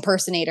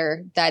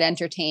impersonator that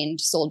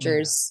entertained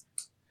soldiers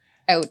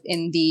out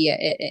in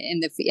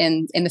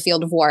the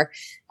field of war.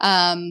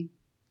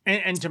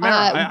 And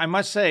Tamara, I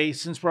must say,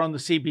 since we're on the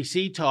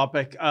CBC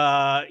topic,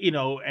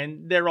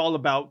 and they're all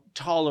about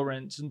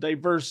tolerance and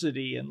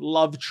diversity and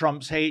love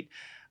trumps hate.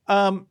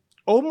 Oh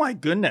my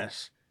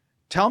goodness.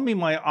 Tell me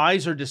my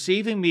eyes are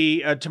deceiving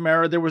me,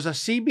 Tamara. There was a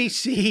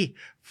CBC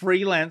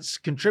freelance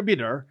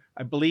contributor,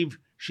 I believe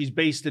she's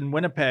based in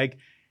Winnipeg,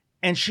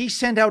 and she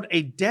sent out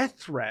a death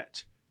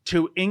threat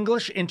to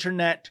English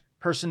internet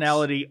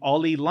personality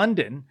Ollie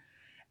London.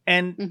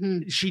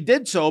 And she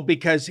did so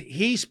because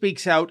he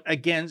speaks out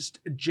against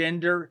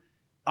gender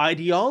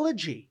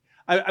ideology.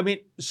 I mean,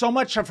 so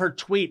much of her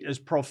tweet is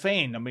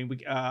profane. I mean,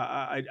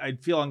 I'd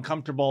feel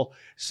uncomfortable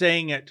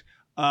saying it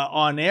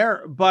on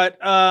air. But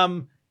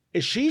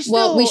is she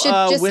still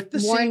with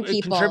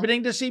the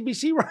contributing to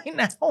CBC right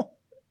now?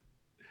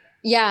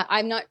 Yeah,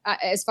 I'm not,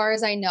 as far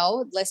as I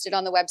know, listed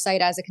on the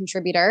website as a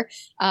contributor.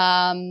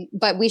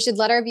 But we should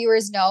let our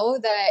viewers know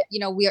that,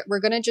 we're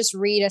going to just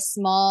read a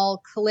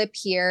small clip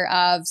here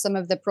of some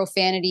of the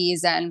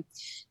profanities and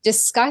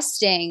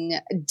disgusting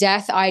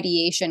death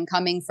ideation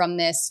coming from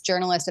this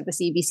journalist at the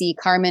CBC,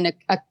 Carmen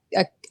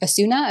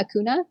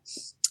Acuna.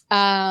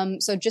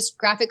 So just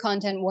graphic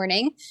content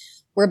warning.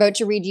 We're about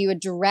to read you a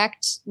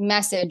direct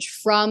message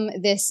from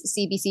this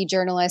CBC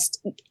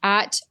journalist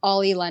at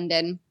Ollie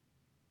London,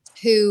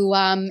 who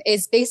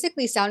is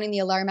basically sounding the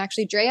alarm.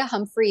 Actually, Drea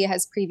Humphrey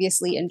has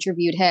previously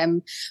interviewed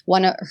him,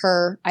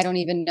 I don't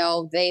even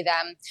know, they,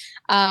 them,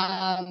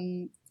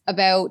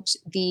 about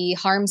the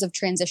harms of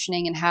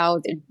transitioning and how,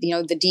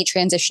 the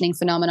detransitioning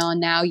phenomenon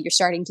now you're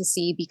starting to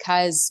see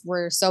because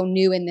we're so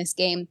new in this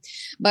game.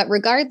 But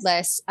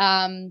regardless,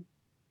 the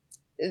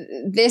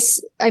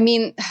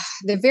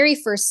very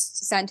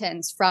first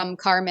sentence from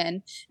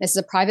Carmen, this is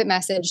a private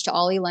message to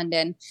Ollie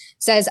London,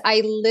 says,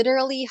 "I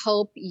literally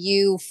hope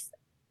you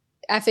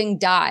effing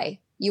die.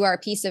 You are a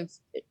piece of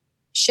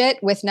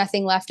shit with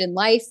nothing left in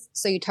life.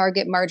 So you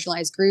target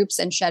marginalized groups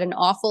and shed an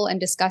awful and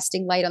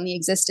disgusting light on the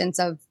existence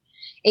of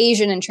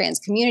Asian and trans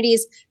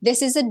communities."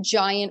 This is a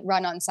giant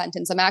run-on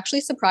sentence. I'm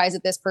actually surprised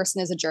that this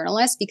person is a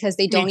journalist because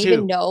they don't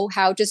even know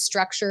how to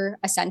structure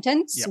a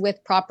sentence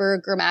with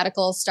proper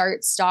grammatical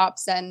starts,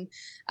 stops, and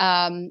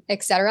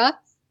etc.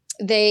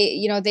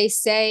 They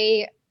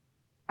say,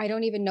 I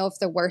don't even know if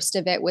the worst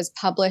of it was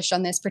published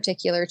on this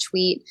particular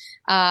tweet.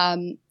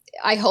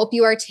 "I hope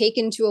you are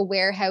taken to a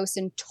warehouse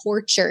and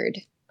tortured.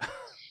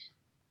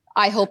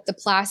 I hope the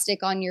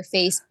plastic on your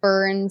face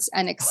burns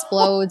and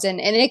explodes." And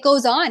it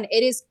goes on.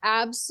 It is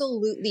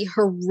absolutely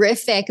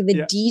horrific,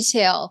 the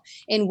detail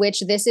in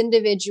which this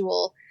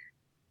individual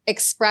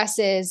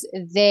expresses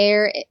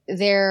their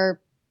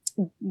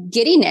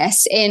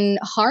giddiness in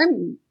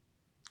harm,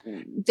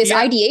 this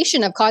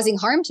ideation of causing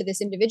harm to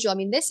this individual. I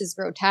mean, this is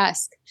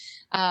grotesque.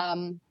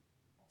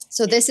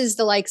 So this is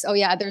the likes. Oh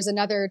yeah, there's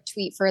another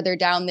tweet further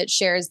down that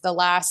shares the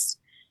last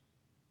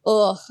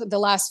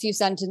few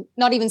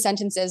not even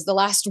sentences, the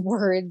last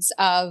words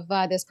of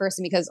this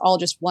person, because all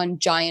just one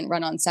giant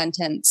run-on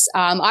sentence.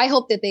 I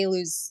hope that they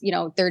lose,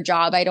 their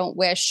job. I don't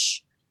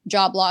wish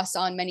job loss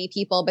on many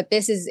people, but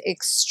this is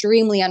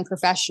extremely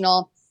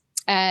unprofessional.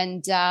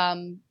 And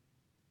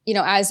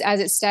as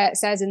it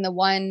says in the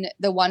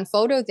one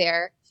photo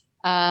there,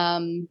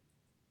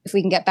 if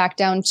we can get back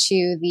down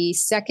to the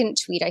second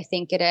tweet, I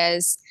think it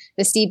is,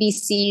 the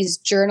CBC's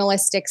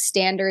journalistic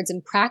standards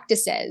and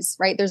practices,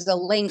 right? There's a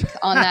link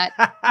on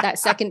that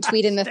second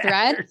tweet in the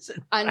thread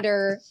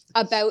under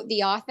about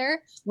the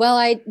author.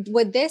 Well,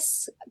 would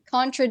this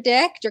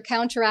contradict or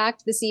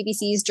counteract the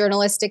CBC's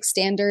journalistic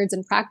standards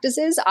and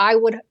practices? I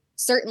would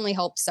certainly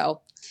hope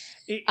so.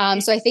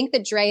 So I think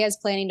that Drea is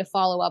planning to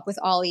follow up with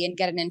Ollie and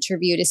get an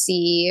interview to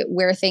see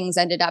where things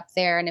ended up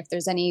there and if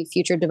there's any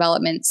future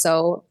developments.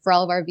 So for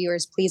all of our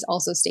viewers, please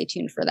also stay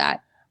tuned for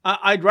that.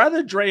 I'd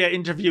rather Drea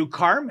interview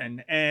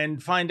Carmen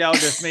and find out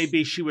if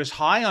maybe she was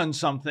high on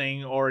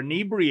something or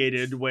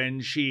inebriated when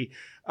she,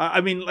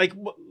 like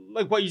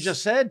what you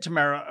just said,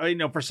 Tamara,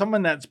 for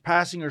someone that's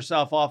passing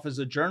herself off as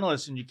a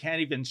journalist and you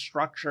can't even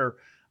structure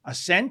a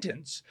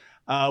sentence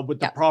with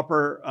the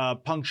proper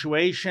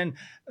punctuation,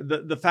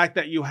 the fact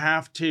that you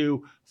have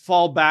to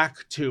fall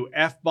back to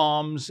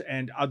F-bombs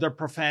and other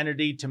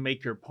profanity to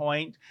make your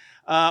point,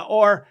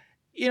 or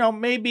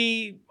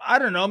maybe, I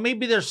don't know,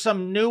 maybe there's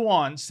some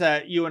nuance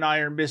that you and I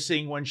are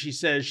missing when she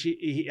says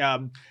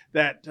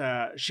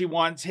that she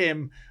wants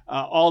him,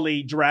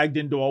 Ollie, dragged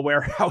into a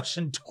warehouse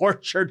and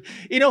tortured.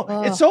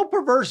 It's so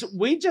perverse.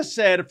 We just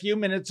said a few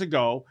minutes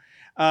ago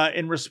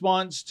in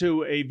response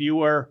to a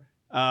viewer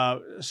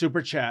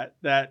super chat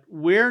that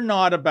we're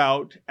not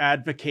about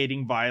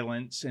advocating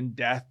violence and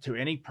death to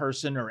any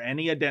person or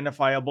any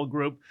identifiable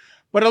group.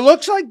 But it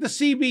looks like the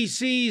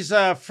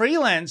CBC's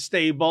freelance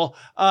stable,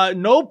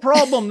 no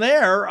problem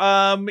there.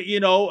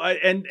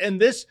 And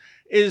this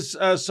is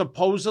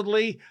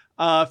supposedly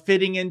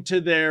fitting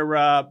into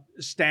their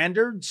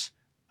standards,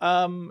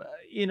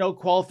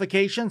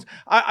 qualifications.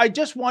 I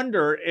just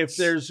wonder if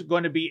there's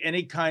going to be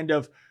any kind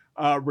of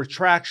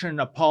retraction,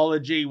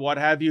 apology, what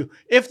have you.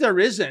 If there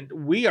isn't,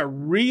 we are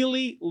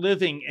really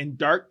living in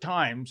dark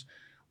times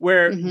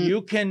where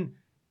you can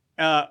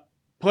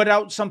put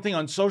out something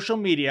on social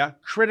media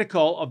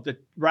critical of the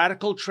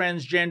radical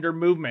transgender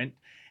movement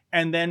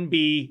and then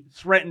be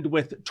threatened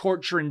with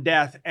torture and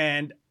death.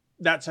 And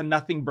that's a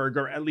nothing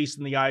burger, at least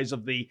in the eyes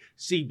of the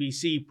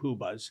CBC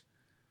poobahs.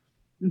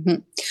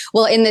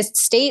 Well, in the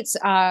States,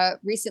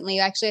 recently,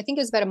 actually, I think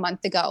it was about a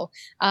month ago,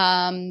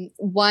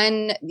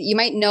 one, you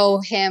might know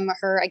him,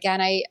 her,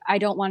 again, I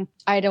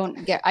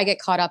get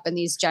caught up in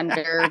these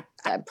gender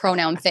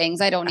pronoun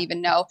things. I don't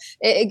even know.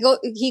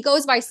 He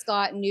goes by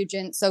Scott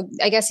Nugent. So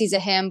I guess he's a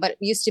him, but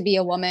used to be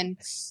a woman.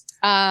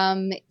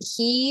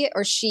 He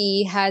or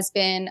she has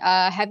been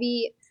a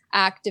heavy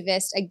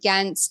activist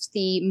against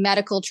the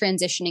medical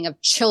transitioning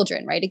of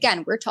children, right?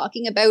 Again, we're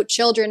talking about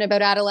children,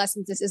 about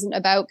adolescents. This isn't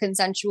about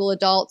consensual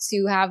adults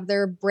who have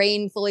their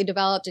brain fully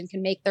developed and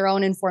can make their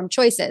own informed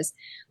choices,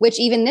 which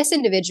even this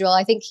individual,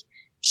 I think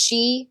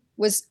she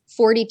was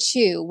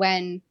 42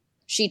 when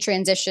she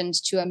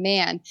transitioned to a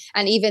man.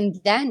 And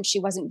even then she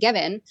wasn't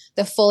given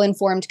the full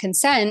informed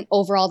consent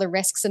over all the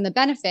risks and the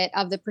benefit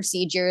of the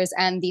procedures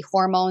and the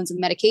hormones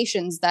and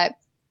medications that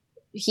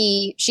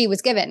she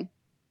was given.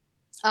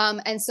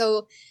 And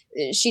so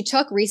she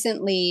took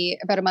recently,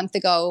 about a month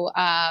ago,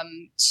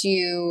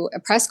 to a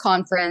press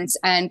conference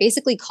and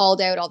basically called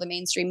out all the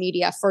mainstream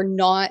media for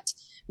not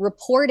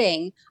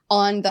reporting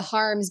on the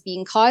harms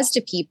being caused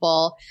to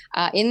people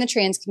in the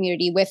trans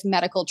community with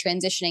medical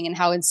transitioning, and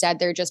how instead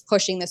they're just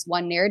pushing this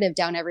one narrative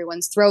down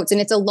everyone's throats.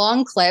 And it's a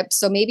long clip,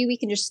 so maybe we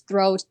can just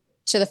throw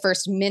to the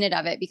first minute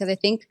of it, because I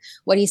think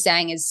what he's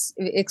saying is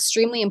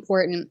extremely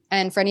important.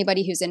 And for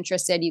anybody who's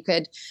interested, you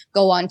could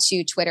go on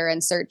to Twitter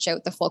and search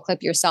out the full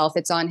clip yourself.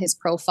 It's on his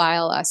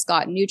profile,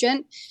 Scott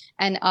Nugent.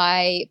 And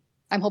I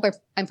hope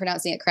I'm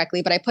pronouncing it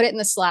correctly, but I put it in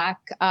the Slack,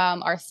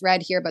 our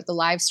thread here about the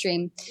live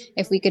stream.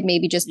 If we could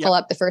maybe just pull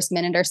up the first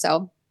minute or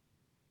so.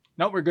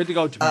 No, we're good to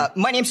go.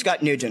 My name's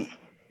Scott Nugent.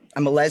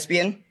 I'm a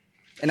lesbian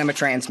and I'm a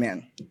trans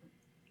man.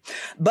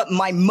 But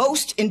my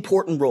most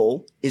important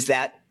role is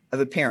that of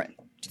a parent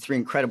to 3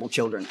 incredible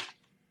children.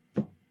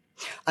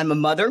 I'm a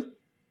mother,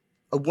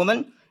 a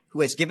woman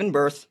who has given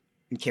birth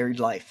and carried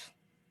life.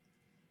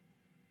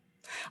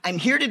 I'm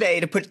here today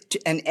to put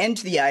an end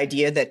to the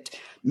idea that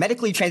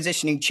medically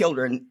transitioning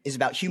children is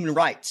about human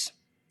rights.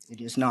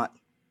 It is not.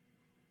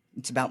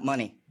 It's about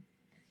money.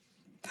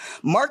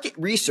 Market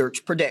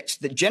research predicts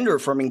that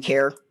gender-affirming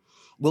care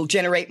will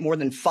generate more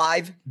than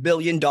 $5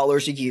 billion a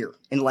year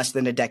in less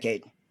than a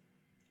decade.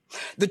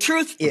 The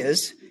truth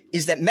is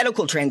that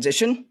medical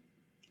transition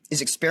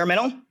is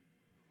experimental,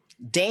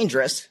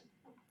 dangerous,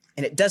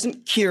 and it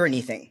doesn't cure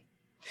anything.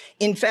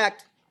 In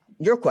fact,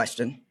 your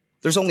question,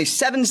 there's only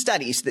 7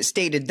 studies that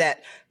stated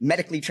that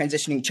medically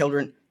transitioning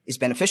children is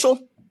beneficial,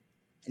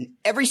 and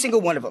every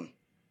single one of them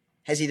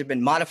has either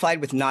been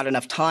modified with not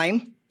enough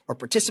time or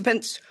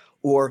participants,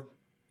 or,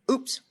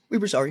 oops, we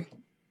were sorry.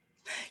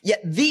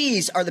 Yet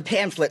these are the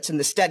pamphlets and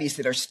the studies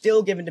that are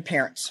still given to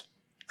parents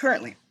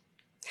currently.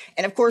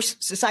 And of course,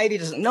 society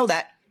doesn't know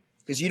that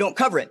because you don't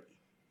cover it.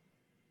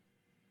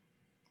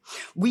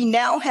 We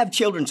now have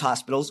children's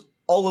hospitals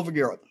all over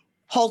Europe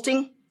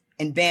halting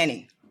and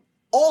banning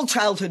all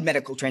childhood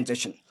medical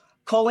transition,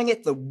 calling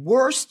it the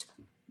worst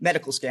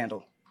medical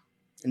scandal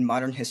in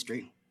modern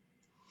history.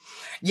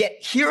 Yet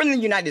here in the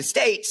United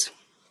States,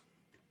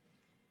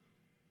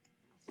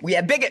 we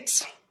have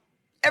bigots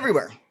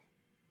everywhere.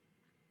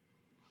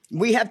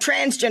 We have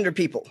transgender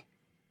people.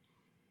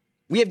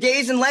 We have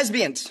gays and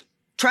lesbians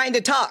trying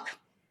to talk.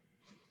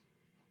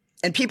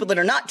 And people that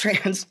are not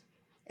trans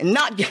and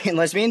not gay and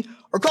lesbian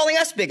are calling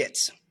us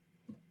bigots.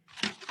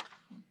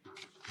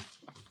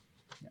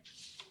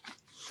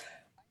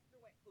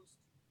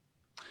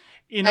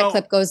 That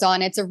clip goes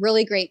on. It's a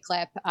really great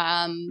clip,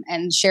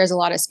 and spews a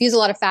lot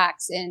of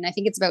facts. And I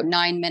think it's about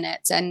 9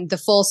 minutes, and the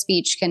full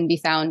speech can be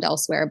found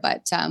elsewhere.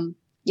 But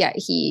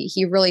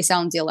he really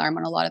sounds the alarm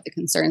on a lot of the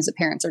concerns that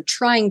parents are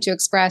trying to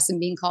express and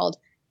being called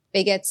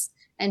bigots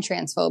and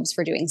transphobes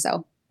for doing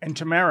so. And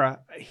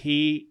Tamara,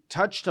 he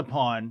touched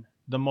upon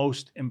the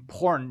most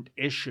important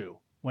issue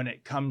when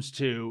it comes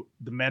to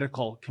the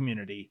medical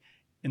community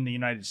in the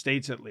United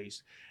States, at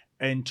least,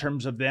 in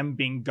terms of them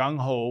being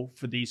gung-ho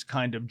for these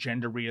kind of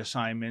gender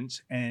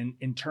reassignments, and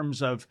in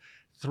terms of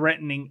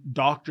threatening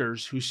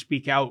doctors who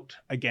speak out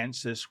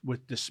against this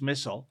with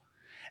dismissal.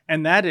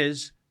 And that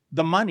is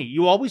the money.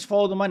 You always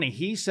follow the money.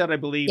 He said, I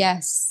believe,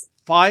 yes,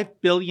 $5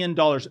 billion,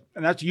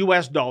 and that's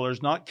US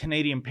dollars, not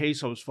Canadian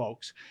pesos,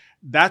 folks,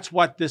 that's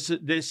what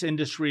this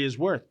industry is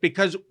worth.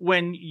 Because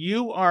when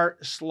you are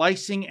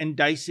slicing and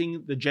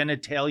dicing the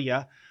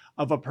genitalia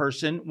of a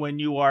person, when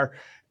you are,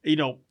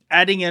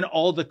 adding in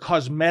all the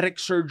cosmetic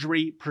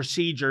surgery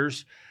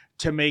procedures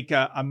to make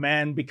a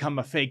man become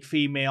a fake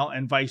female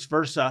and vice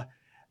versa,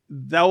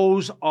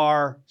 those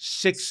are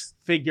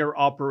six-figure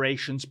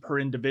operations per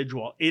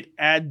individual. It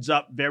adds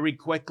up very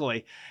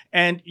quickly.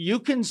 And you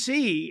can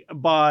see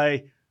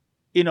by,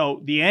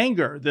 the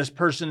anger this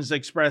person is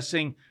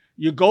expressing,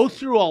 you go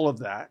through all of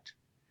that,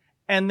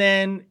 and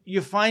then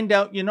you find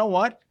out, you know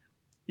what?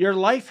 Your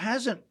life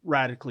hasn't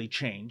radically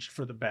changed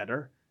for the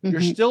better. Mm-hmm.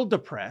 You're still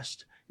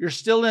depressed. You're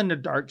still in a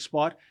dark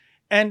spot.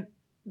 And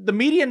the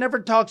media never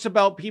talks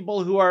about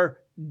people who are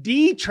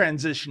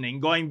detransitioning,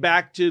 going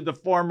back to the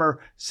former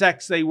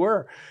sex they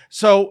were.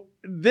 So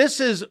this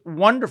is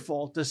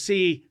wonderful to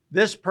see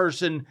this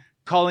person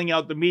calling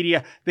out the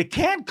media. They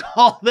can't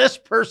call this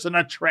person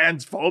a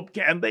transphobe,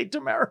 can they,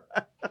 Tamara?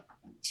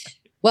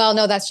 Well,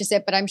 no, that's just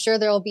it. But I'm sure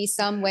there will be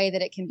some way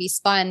that it can be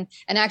spun.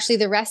 And actually,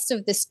 the rest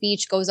of the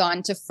speech goes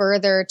on to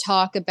further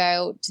talk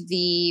about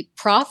the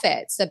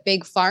profits that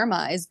Big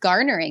Pharma is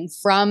garnering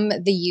from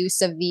the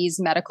use of these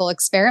medical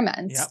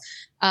experiments.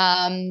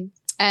 Yep.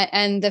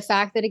 And the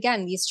fact that,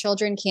 again, these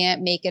children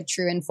can't make a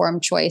true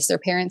informed choice. Their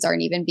parents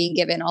aren't even being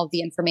given all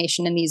the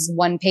information in these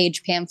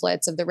one-page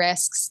pamphlets of the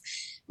risks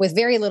with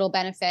very little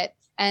benefit.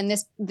 And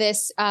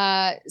this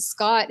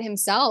Scott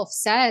himself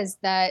says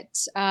that,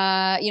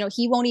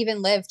 he won't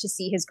even live to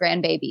see his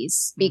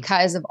grandbabies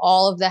because of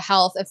all of the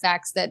health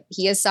effects that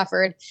he has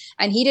suffered.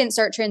 And he didn't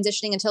start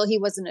transitioning until he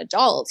was an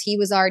adult. He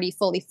was already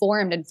fully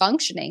formed and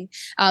functioning.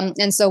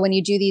 And so when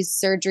you do these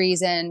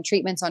surgeries and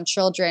treatments on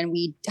children,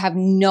 we have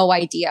no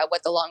idea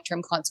what the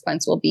long-term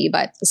consequence will be.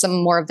 But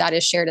some more of that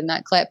is shared in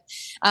that clip.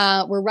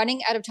 We're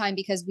running out of time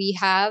because we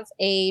have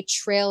a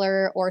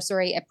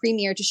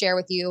premiere to share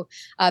with you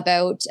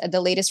about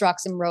the latest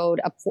Roxham Road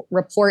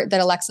report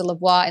that Alexa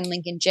Lavoie and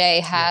Lincoln Jay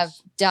have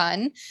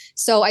done.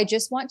 So I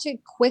just want to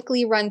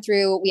quickly run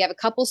through. We have a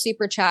couple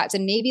super chats,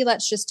 and maybe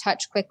let's just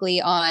touch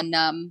quickly on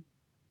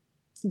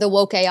the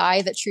woke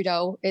AI that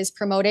Trudeau is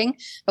promoting.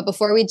 But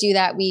before we do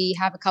that, we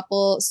have a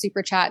couple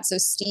super chats. So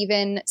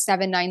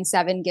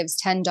Steven797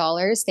 gives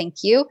 $10.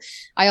 Thank you.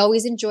 I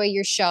always enjoy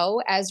your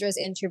show. Ezra's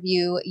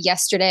interview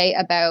yesterday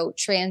about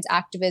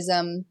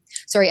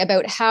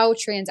about how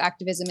trans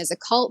activism is a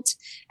cult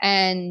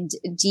and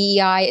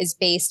DEI is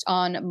based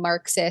on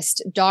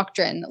Marxist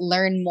doctrine.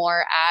 Learn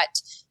more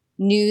at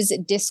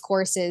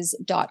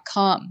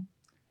newsdiscourses.com.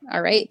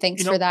 All right.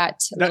 Thanks for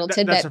that little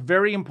tidbit. That's a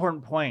very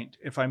important point,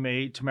 if I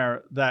may,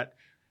 Tamara, that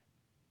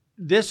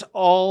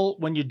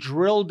when you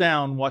drill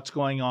down what's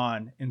going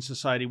on in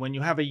society, when you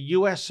have a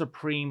U.S.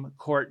 Supreme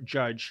Court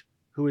judge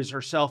who is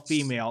herself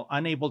female,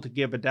 unable to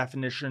give a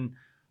definition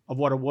of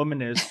what a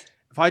woman is,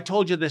 if I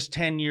told you this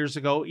 10 years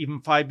ago,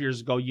 even 5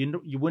 years ago,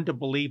 you wouldn't have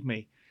believed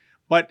me.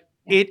 But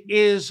it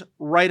is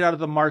right out of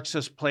the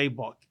Marxist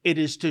playbook. It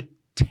is to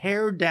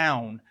tear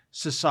down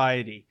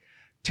society,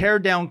 tear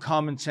down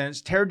common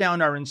sense, tear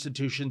down our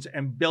institutions,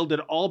 and build it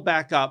all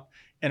back up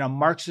in a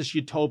Marxist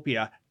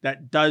utopia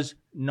that does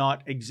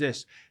not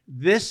exist.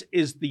 This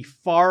is the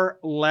far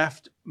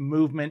left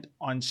movement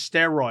on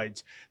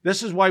steroids.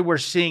 This is why we're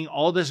seeing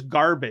all this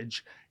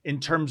garbage in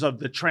terms of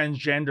the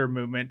transgender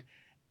movement.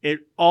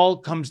 It all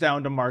comes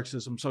down to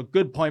Marxism. So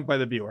good point by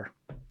the viewer.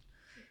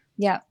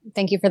 Yeah,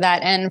 thank you for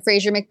that. And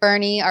Fraser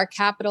McBurney, our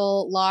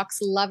Capital Locks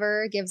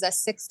lover, gives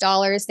us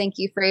 $6. Thank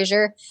you,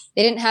 Fraser.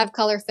 They didn't have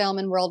color film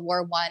in World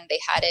War I. They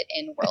had it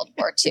in World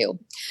War II.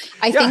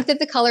 I think that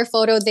the color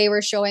photo they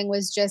were showing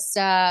was just,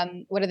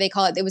 what do they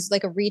call it? It was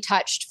like a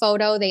retouched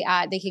photo. They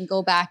can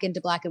go back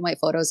into black and white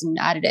photos and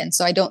add it in.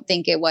 So I don't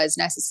think it was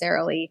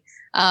necessarily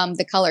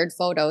the colored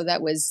photo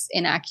that was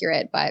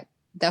inaccurate, but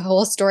the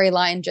whole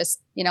storyline just,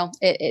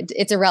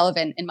 it's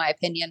irrelevant in my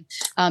opinion,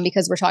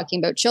 because we're talking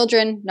about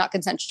children, not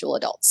consensual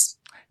adults.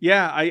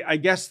 Yeah, I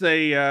guess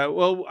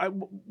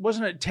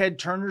wasn't it Ted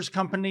Turner's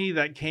company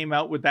that came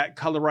out with that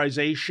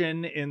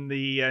colorization in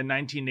the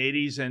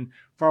 1980s? And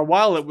for a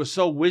while, it was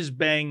so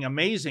whiz-bang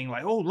amazing.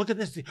 Like, oh, look at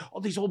this. All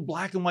these old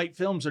black and white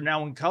films are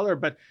now in color.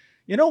 But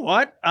you know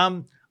what?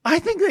 I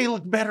think they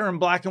look better in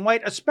black and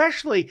white,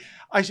 especially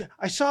I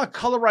saw a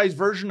colorized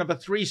version of a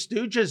Three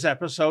Stooges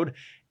episode.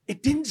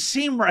 It didn't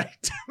seem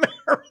right.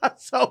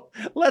 So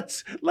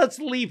let's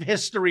leave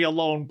history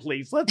alone,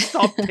 please. Let's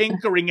stop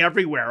tinkering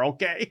everywhere,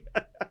 okay?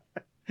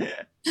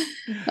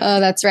 Oh,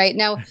 that's right.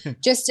 Now,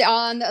 just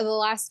on the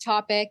last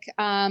topic,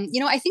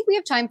 I think we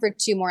have time for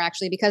two more,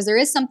 actually, because there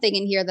is something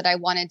in here that I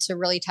wanted to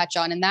really touch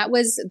on, and that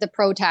was the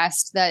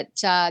protest that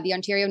the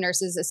Ontario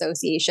Nurses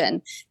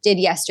Association did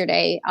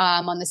yesterday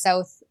on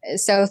the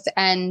south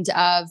end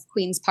of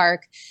Queen's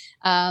Park.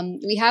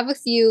 We have a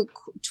few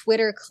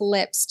Twitter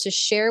clips to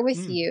share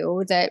with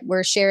you that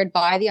were shared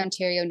by the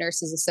Ontario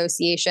Nurses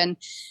Association.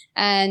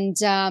 And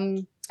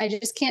I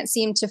just can't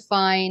seem to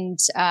find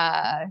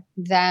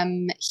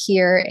them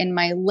here in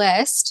my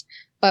list.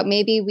 but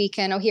maybe we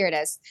can, oh, here it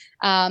is.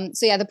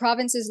 So yeah, the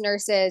province's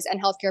nurses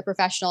and healthcare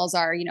professionals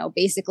are,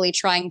 basically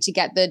trying to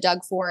get the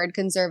Doug Ford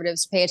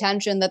conservatives to pay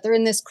attention that they're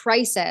in this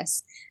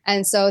crisis.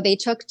 And so they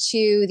took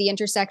to the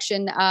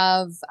intersection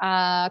of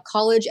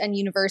College and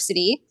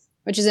University,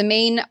 which is a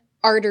main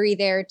artery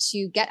there,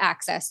 to get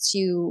access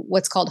to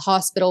what's called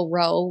Hospital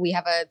Row.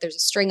 There's a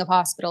string of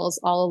hospitals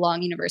all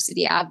along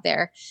University Ave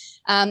there.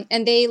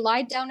 And they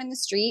lied down in the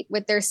street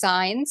with their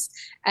signs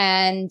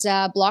and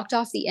blocked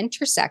off the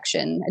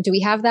intersection. Do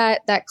we have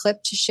that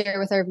clip to share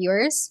with our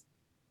viewers?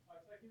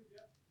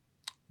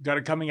 Got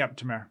it coming up,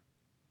 Tamara.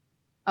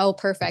 Oh,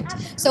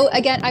 perfect. So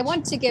again, I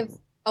want to give,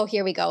 oh,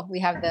 here we go. We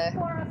have the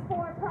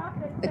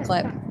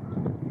clip.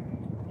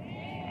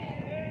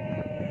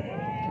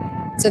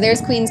 So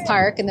there's Queen's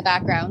Park in the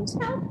background.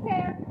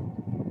 Healthcare.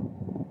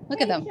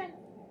 Look at them.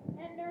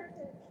 And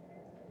nurses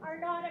are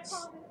not a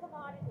common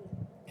commodity.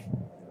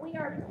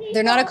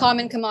 They're not a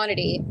common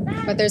commodity,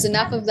 but there's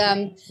enough of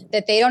them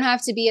that they don't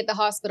have to be at the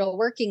hospital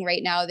working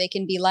right now. They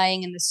can be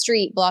lying in the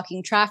street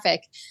blocking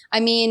traffic. I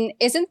mean,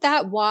 isn't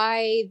that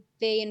why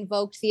they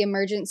invoked the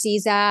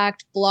Emergencies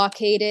Act,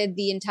 blockaded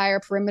the entire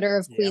perimeter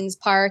of Queen's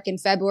Park in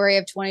February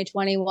of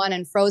 2021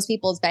 and froze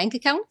people's bank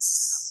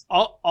accounts?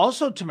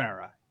 Also,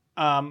 Tamara,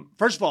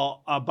 first of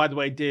all, by the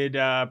way, did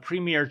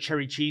Premier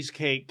Cherry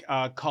Cheesecake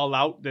call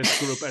out this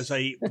group as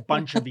a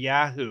bunch of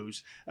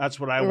yahoos? That's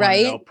what I want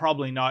to know.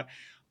 Probably not.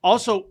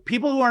 Also,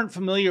 people who aren't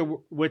familiar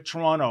with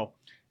Toronto,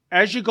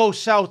 as you go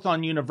south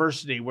on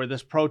University, where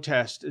this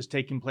protest is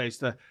taking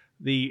place,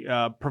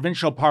 the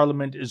provincial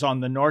parliament is on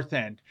the north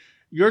end.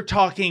 You're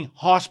talking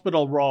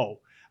Hospital Row,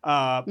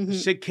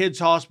 Sick Kids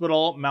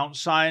Hospital, Mount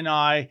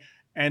Sinai,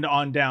 and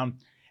on down.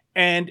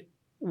 And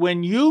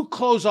when you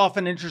close off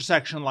an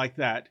intersection like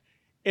that,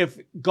 if,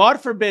 God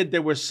forbid,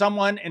 there was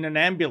someone in an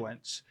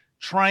ambulance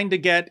trying to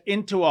get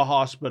into a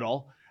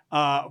hospital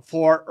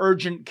for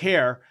urgent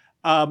care,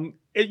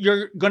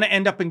 you're going to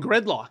end up in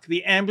gridlock.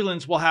 The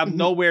ambulance will have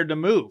nowhere to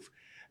move.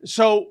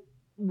 So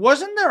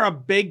wasn't there a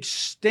big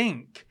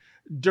stink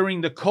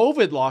during the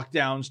COVID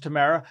lockdowns,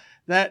 Tamara,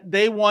 that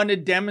they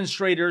wanted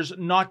demonstrators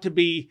not to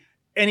be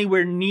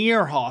anywhere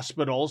near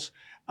hospitals?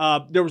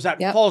 There was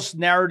that false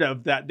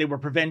narrative that they were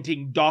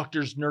preventing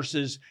doctors,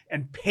 nurses,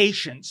 and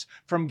patients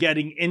from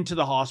getting into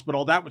the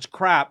hospital. That was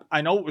crap.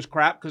 I know it was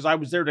crap because I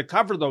was there to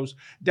cover those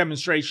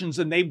demonstrations,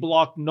 and they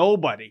blocked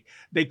nobody.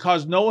 They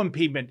caused no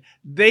impediment.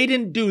 They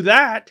didn't do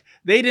that.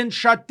 They didn't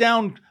shut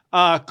down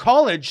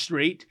College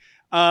Street.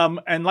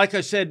 And like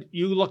I said,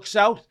 you look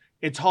south,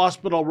 it's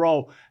Hospital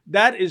Row.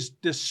 That is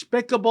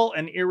despicable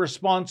and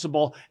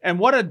irresponsible. And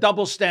what a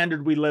double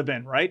standard we live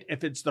in, right?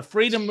 If it's the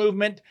freedom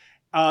movement,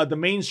 the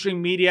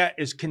mainstream media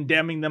is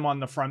condemning them on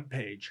the front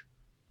page.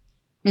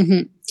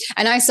 And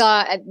I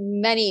saw at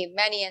many,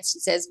 many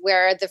instances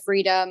where the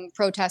freedom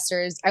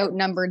protesters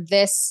outnumbered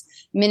this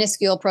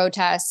minuscule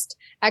protest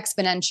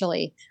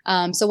exponentially.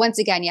 So once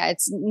again,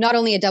 it's not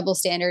only a double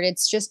standard,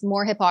 it's just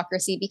more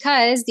hypocrisy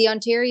because the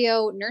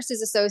Ontario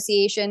Nurses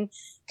Association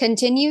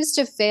continues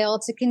to fail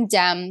to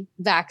condemn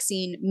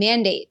vaccine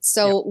mandates.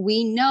 So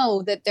we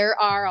know that there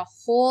are a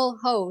whole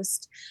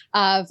host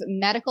of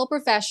medical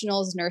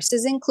professionals,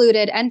 nurses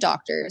included, and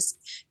doctors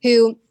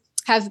who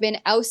have been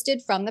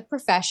ousted from the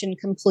profession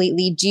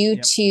completely due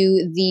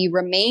to the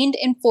remained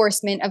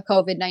enforcement of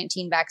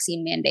COVID-19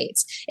 vaccine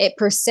mandates. It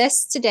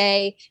persists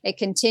today. It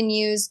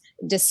continues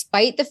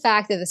despite the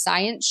fact that the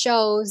science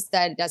shows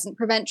that it doesn't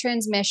prevent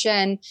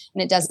transmission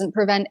and it doesn't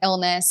prevent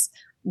illness.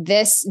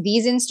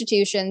 These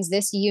institutions,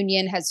 this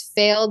union has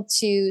failed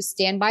to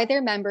stand by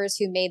their members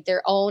who made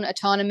their own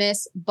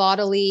autonomous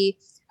bodily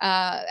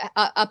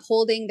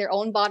upholding their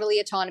own bodily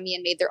autonomy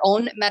and made their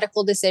own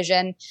medical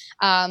decision.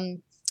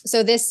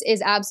 So this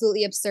is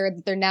absolutely absurd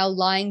that they're now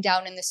lying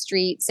down in the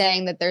street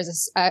saying that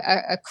there's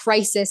a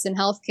crisis in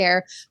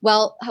healthcare.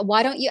 Well,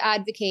 why don't you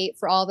advocate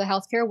for all the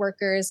healthcare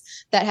workers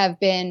that have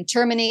been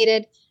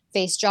terminated,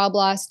 face job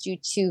loss due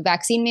to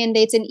vaccine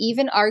mandates, and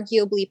even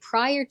arguably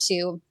prior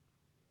to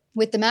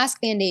with the mask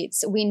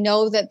mandates? We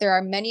know that there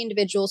are many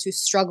individuals who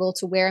struggle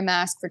to wear a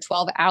mask for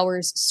 12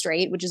 hours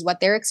straight, which is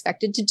what they're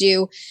expected to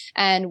do.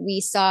 And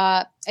we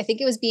saw, I think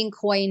it was being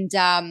coined,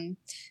 I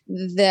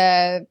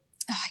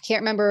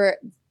can't remember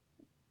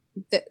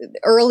the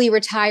early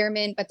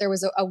retirement, but there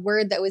was a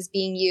word that was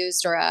being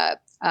used or a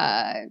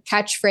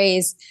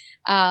catchphrase,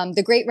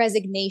 the Great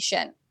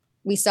Resignation.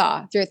 We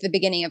saw through at the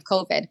beginning of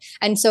COVID.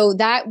 And so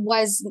that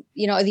was,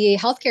 the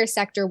healthcare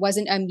sector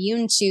wasn't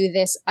immune to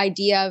this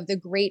idea of the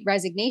Great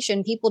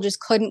Resignation. People just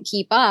couldn't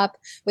keep up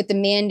with the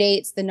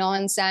mandates, the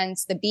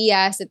nonsense, the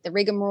BS, the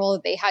rigmarole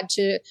that they had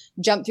to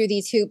jump through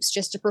these hoops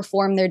just to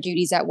perform their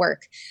duties at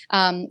work.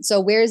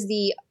 So where's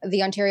the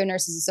Ontario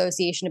Nurses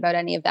Association about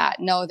any of that?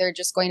 No, they're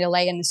just going to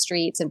lay in the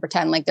streets and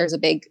pretend like there's a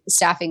big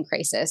staffing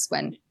crisis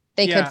when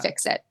they could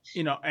fix it.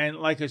 And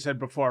like I said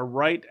before,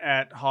 right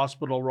at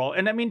Hospital Row.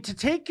 And I mean, to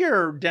take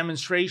your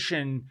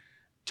demonstration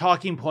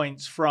talking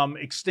points from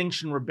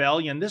Extinction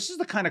Rebellion. This is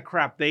the kind of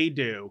crap they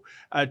do,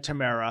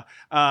 Tamara.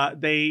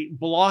 They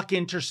block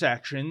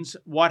intersections.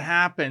 What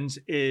happens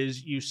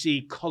is you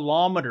see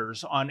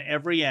kilometers on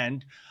every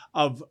end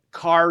of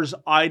cars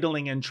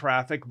idling in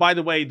traffic. By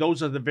the way,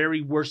 those are the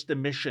very worst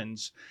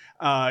emissions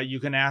you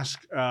can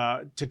ask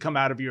to come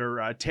out of your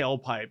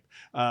tailpipe.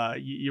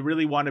 You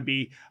really want to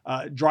be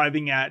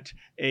driving at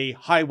a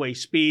highway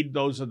speed.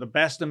 Those are the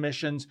best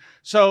emissions.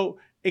 So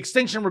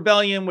Extinction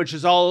Rebellion, which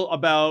is all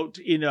about,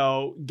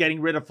 getting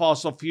rid of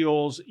fossil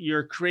fuels,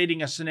 you're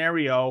creating a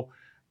scenario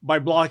by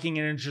blocking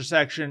an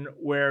intersection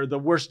where the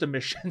worst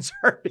emissions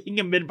are being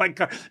emitted by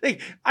cars.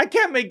 I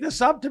can't make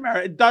this up,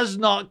 Tamara. It does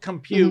not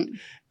compute.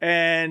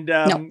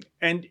 Mm-hmm.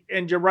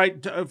 And you're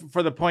right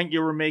for the point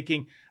you were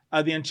making.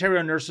 The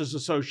Ontario Nurses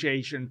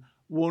Association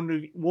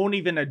won't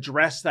even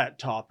address that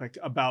topic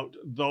about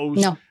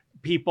those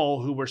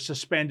people who were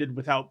suspended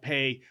without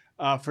pay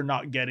for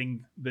not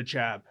getting the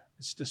jab.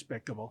 It's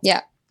despicable.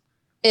 Yeah,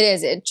 it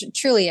is. It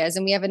truly is.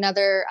 And we have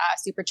another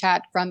super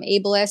chat from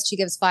Ableist. She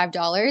gives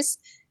 $5.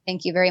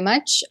 Thank you very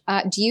much.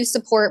 Do you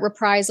support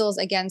reprisals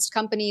against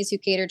companies who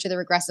cater to the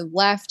regressive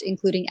left,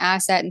 including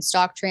asset and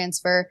stock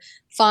transfer,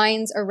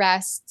 fines,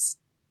 arrests,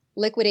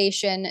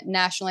 liquidation,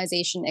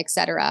 nationalization,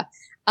 etc.?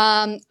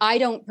 I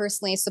don't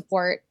personally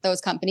support those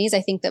companies.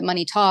 I think that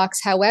money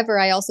talks. However,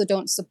 I also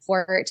don't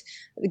support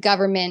the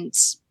government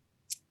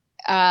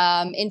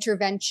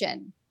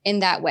intervention in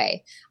that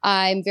way.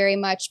 I very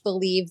much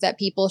believe that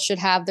people should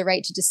have the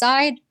right to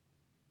decide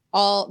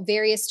all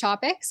various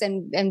topics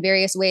and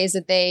various ways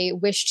that they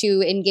wish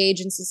to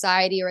engage in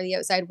society or the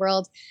outside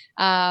world.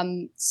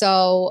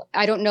 So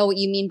I don't know what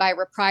you mean by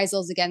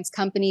reprisals against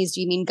companies.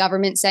 Do you mean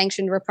government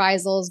sanctioned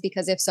reprisals?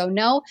 Because if so,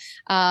 no.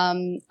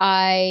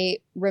 I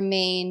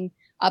remain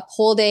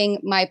upholding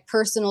my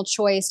personal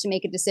choice to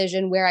make a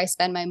decision where I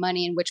spend my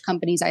money and which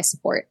companies I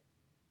support.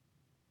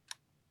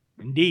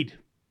 Indeed.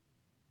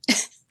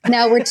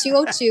 Now we're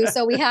 2:02,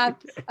 so we have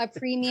a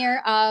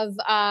premiere of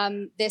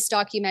this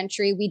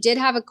documentary. We did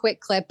have a quick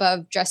clip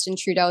of Justin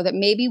Trudeau that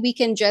maybe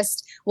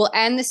we'll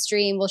end the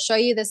stream. We'll show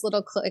you this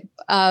little clip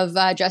of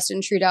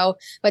Justin Trudeau,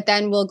 but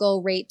then we'll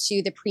go right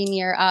to the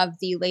premiere of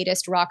the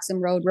latest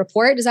Roxham Road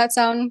report. Does that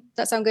sound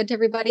good to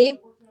everybody?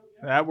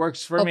 That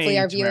works for Hopefully me,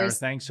 our Tamara. viewers.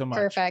 Thanks so much.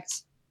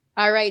 Perfect.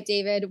 All right,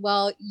 David.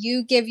 Well,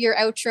 you give your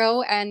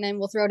outro and then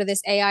we'll throw to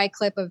this AI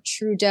clip of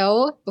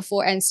Trudeau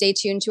and stay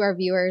tuned to our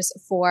viewers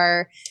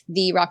for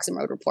the Roxham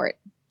Road report.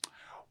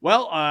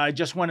 Well, I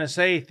just want to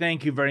say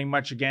thank you very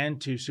much again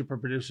to super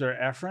producer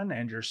Efren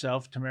and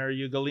yourself, Tamara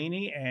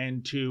Ugolini,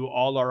 and to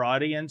all our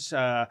audience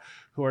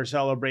who are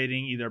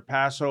celebrating either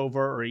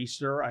Passover or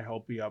Easter. I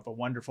hope you have a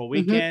wonderful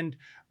weekend.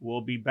 Mm-hmm.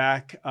 We'll be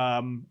back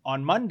on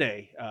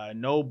Monday.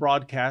 No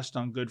broadcast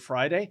on Good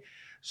Friday.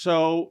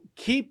 So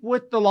keep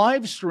with the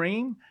live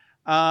stream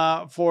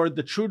for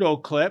the Trudeau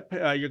clip.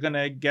 You're going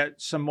to get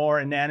some more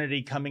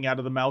inanity coming out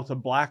of the mouth of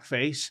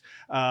blackface.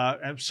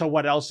 So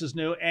what else is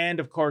new? And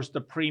of course, the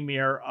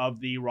premiere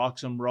of the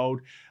Roxham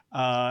Road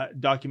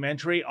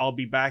documentary. I'll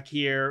be back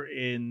here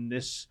in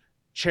this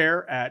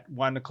chair at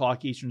 1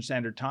 o'clock Eastern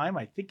Standard Time.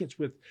 I think it's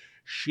with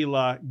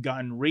Sheila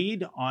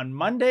Gunn-Reid on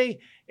Monday.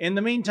 In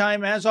the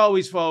meantime, as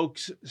always,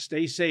 folks,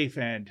 stay safe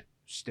and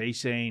stay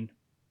sane.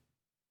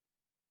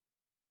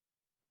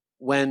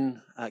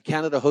 When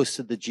Canada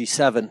hosted the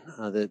G7,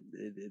 the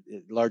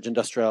large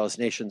industrialized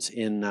nations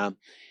in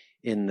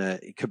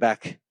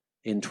Quebec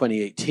in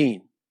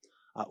 2018,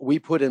 we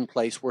put in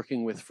place,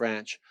 working with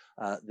France,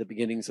 the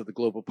beginnings of the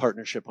Global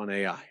Partnership on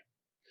AI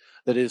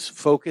that is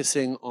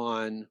focusing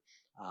on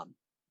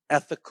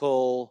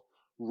ethical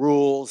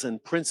rules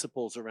and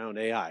principles around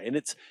AI. And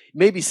it's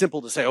maybe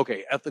simple to say,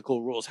 okay,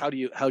 ethical rules, how do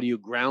you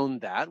ground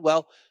that?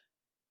 Well,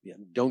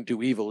 don't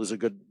do evil is a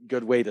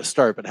good way to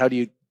start, but how do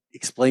you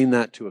explain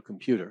that to a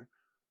computer?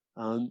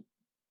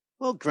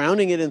 Well,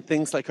 grounding it in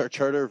things like our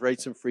Charter of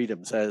Rights and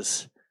Freedoms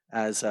as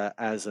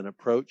an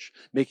approach,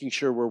 making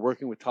sure we're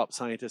working with top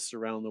scientists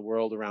around the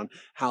world around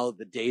how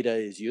the data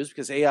is used,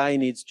 because AI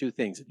needs two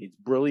things. It needs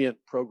brilliant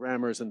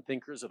programmers and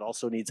thinkers. It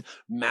also needs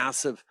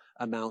massive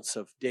amounts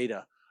of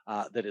data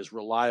that is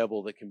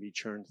reliable, that can be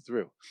churned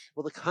through.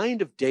 Well, the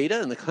kind of data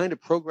and the kind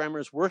of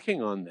programmers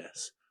working on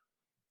this,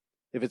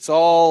 if it's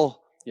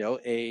all,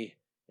 a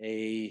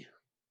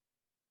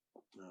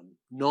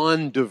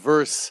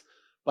non-diverse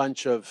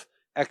bunch of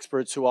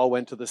experts who all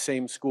went to the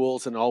same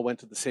schools and all went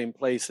to the same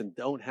place and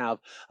don't have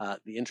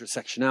the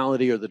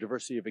intersectionality or the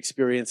diversity of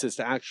experiences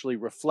to actually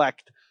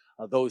reflect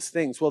those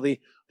things. Well, the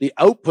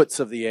outputs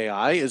of the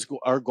AI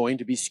are going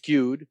to be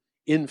skewed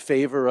in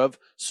favor of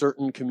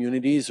certain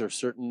communities or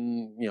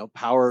certain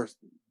power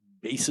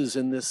bases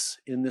in this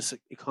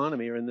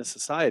economy or in this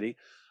society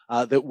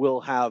that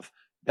will have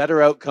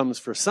better outcomes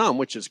for some,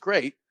 which is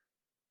great,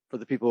 for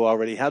the people who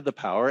already had the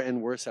power,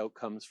 and worse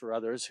outcomes for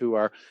others who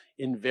are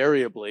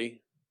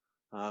invariably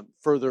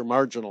further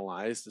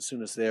marginalized as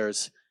soon as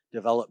there's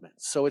development.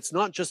 So it's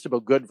not just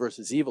about good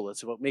versus evil.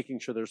 It's about making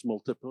sure there's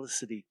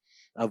multiplicity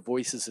of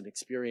voices and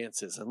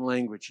experiences and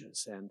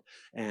languages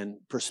and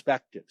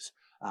perspectives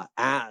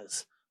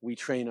as we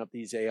train up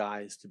these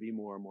AIs to be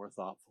more and more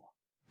thoughtful.